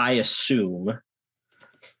 I assume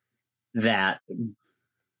that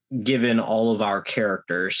given all of our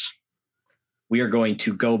characters, we are going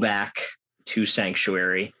to go back to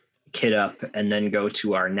Sanctuary, kit up, and then go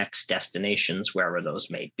to our next destinations, wherever those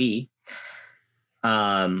may be.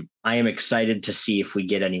 I am excited to see if we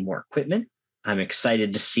get any more equipment. I'm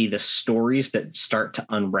excited to see the stories that start to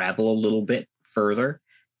unravel a little bit further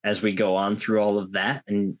as we go on through all of that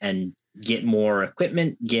and get more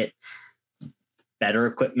equipment, get better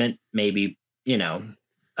equipment, maybe,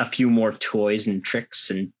 a few more toys and tricks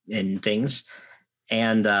and things.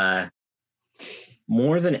 And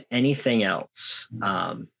more than anything else,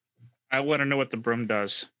 I want to know what the broom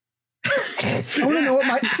does. I want to know what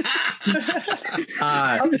my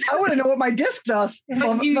I want to know what my disc does.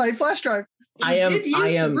 My flash drive. I did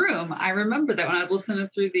use the broom. I remember that when I was listening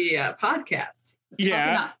through the podcast.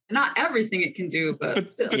 Yeah, not everything it can do, but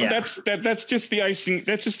still. But Yeah. that's just the icing.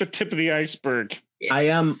 That's just the tip of the iceberg. Yeah.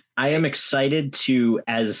 I am excited to,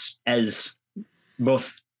 as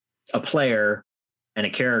both a player and a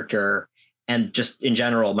character, and just in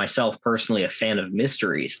general, myself personally, a fan of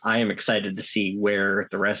mysteries. I am excited to see where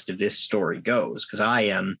the rest of this story goes, because I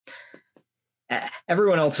am.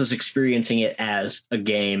 Everyone else is experiencing it as a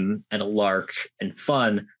game and a lark and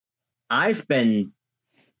fun. I've been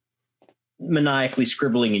maniacally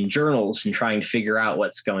scribbling in journals and trying to figure out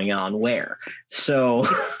what's going on where. So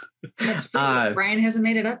That's funny. Brian hasn't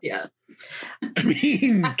made it up yet.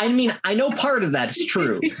 I mean, I know part of that is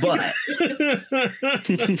true, but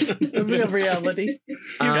The real reality.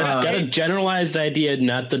 Got a generalized idea,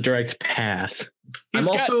 not the direct path. He's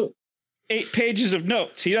I'm got also 8 pages of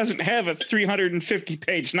notes. He doesn't have a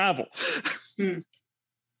 350-page novel.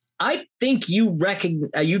 I think you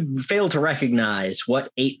fail to recognize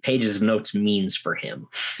what 8 pages of notes means for him.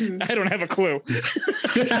 I don't have a clue.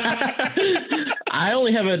 I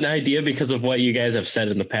only have an idea because of what you guys have said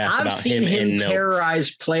in the past I've about seen him him in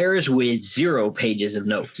terrorize players with 0 pages of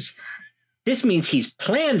notes. This means he's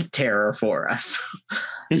planned terror for us.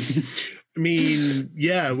 I mean,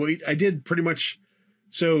 yeah, I did pretty much.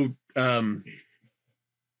 So,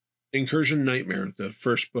 Incursion Nightmare, the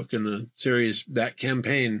first book in the series, that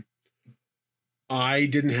campaign, I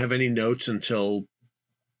didn't have any notes until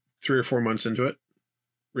 3 or 4 months into it,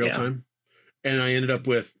 real time. And I ended up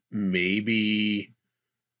with maybe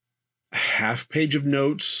a half page of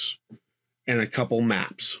notes and a couple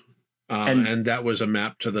maps. And that was a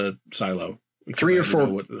map to the silo. 3 or 4,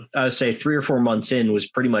 I would say 3 or 4 months in was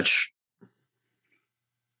pretty much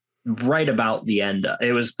right about the end.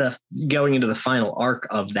 It was the going into the final arc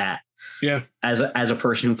of that. Yeah. As a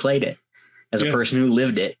person who played it, as a person who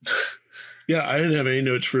lived it. Yeah, I didn't have any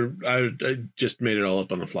notes for. I just made it all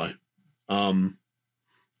up on the fly,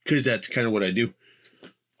 because that's kind of what I do.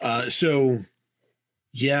 So,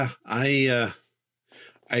 yeah, I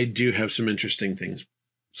do have some interesting things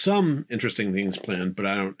planned, but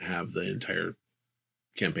I don't have the entire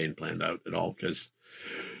campaign planned out at all because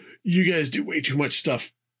you guys do way too much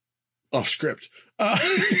stuff off script.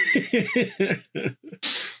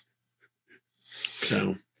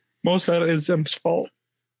 So most of that is Im's fault.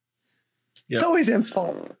 Yep. It's always Im's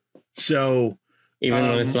fault. So even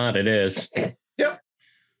when it's not, it is. Yep.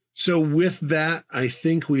 So with that, I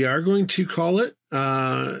think we are going to call it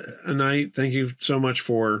a night. Thank you so much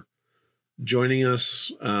for joining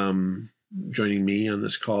us, joining me on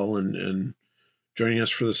this call and joining us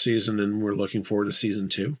for the season. And we're looking forward to season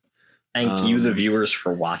 2. Thank you, the viewers,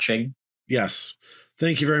 for watching. Yes.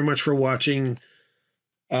 Thank you very much for watching.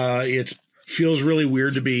 It feels really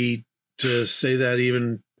weird to say that,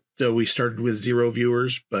 even though we started with 0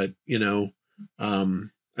 viewers, but I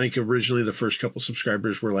think originally the first couple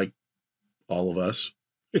subscribers were like all of us.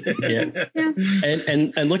 Yeah.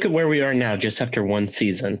 And look at where we are now, just after 1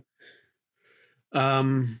 season.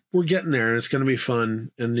 We're getting there, and it's going to be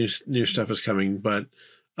fun, and new stuff is coming. But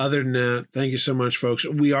other than that, thank you so much, folks.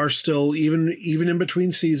 We are still, even in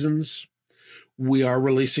between seasons, we are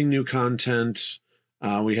releasing new content.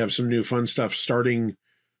 We have some new fun stuff starting.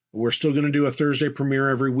 We're still going to do a Thursday premiere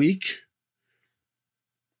every week,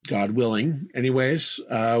 God willing. Anyways,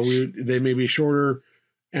 they may be shorter,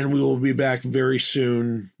 and we will be back very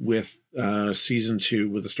soon with season 2,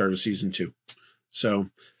 with the start of season 2. So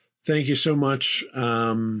thank you so much,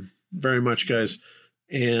 very much, guys.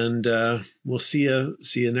 And we'll see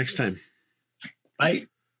you next time. Bye.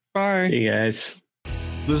 Bye. See you guys.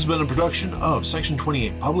 This has been a production of Section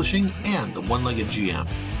 28 Publishing and the One-Legged GM.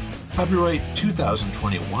 Copyright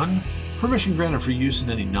 2021. Permission granted for use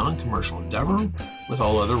in any non-commercial endeavor, with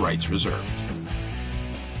all other rights reserved.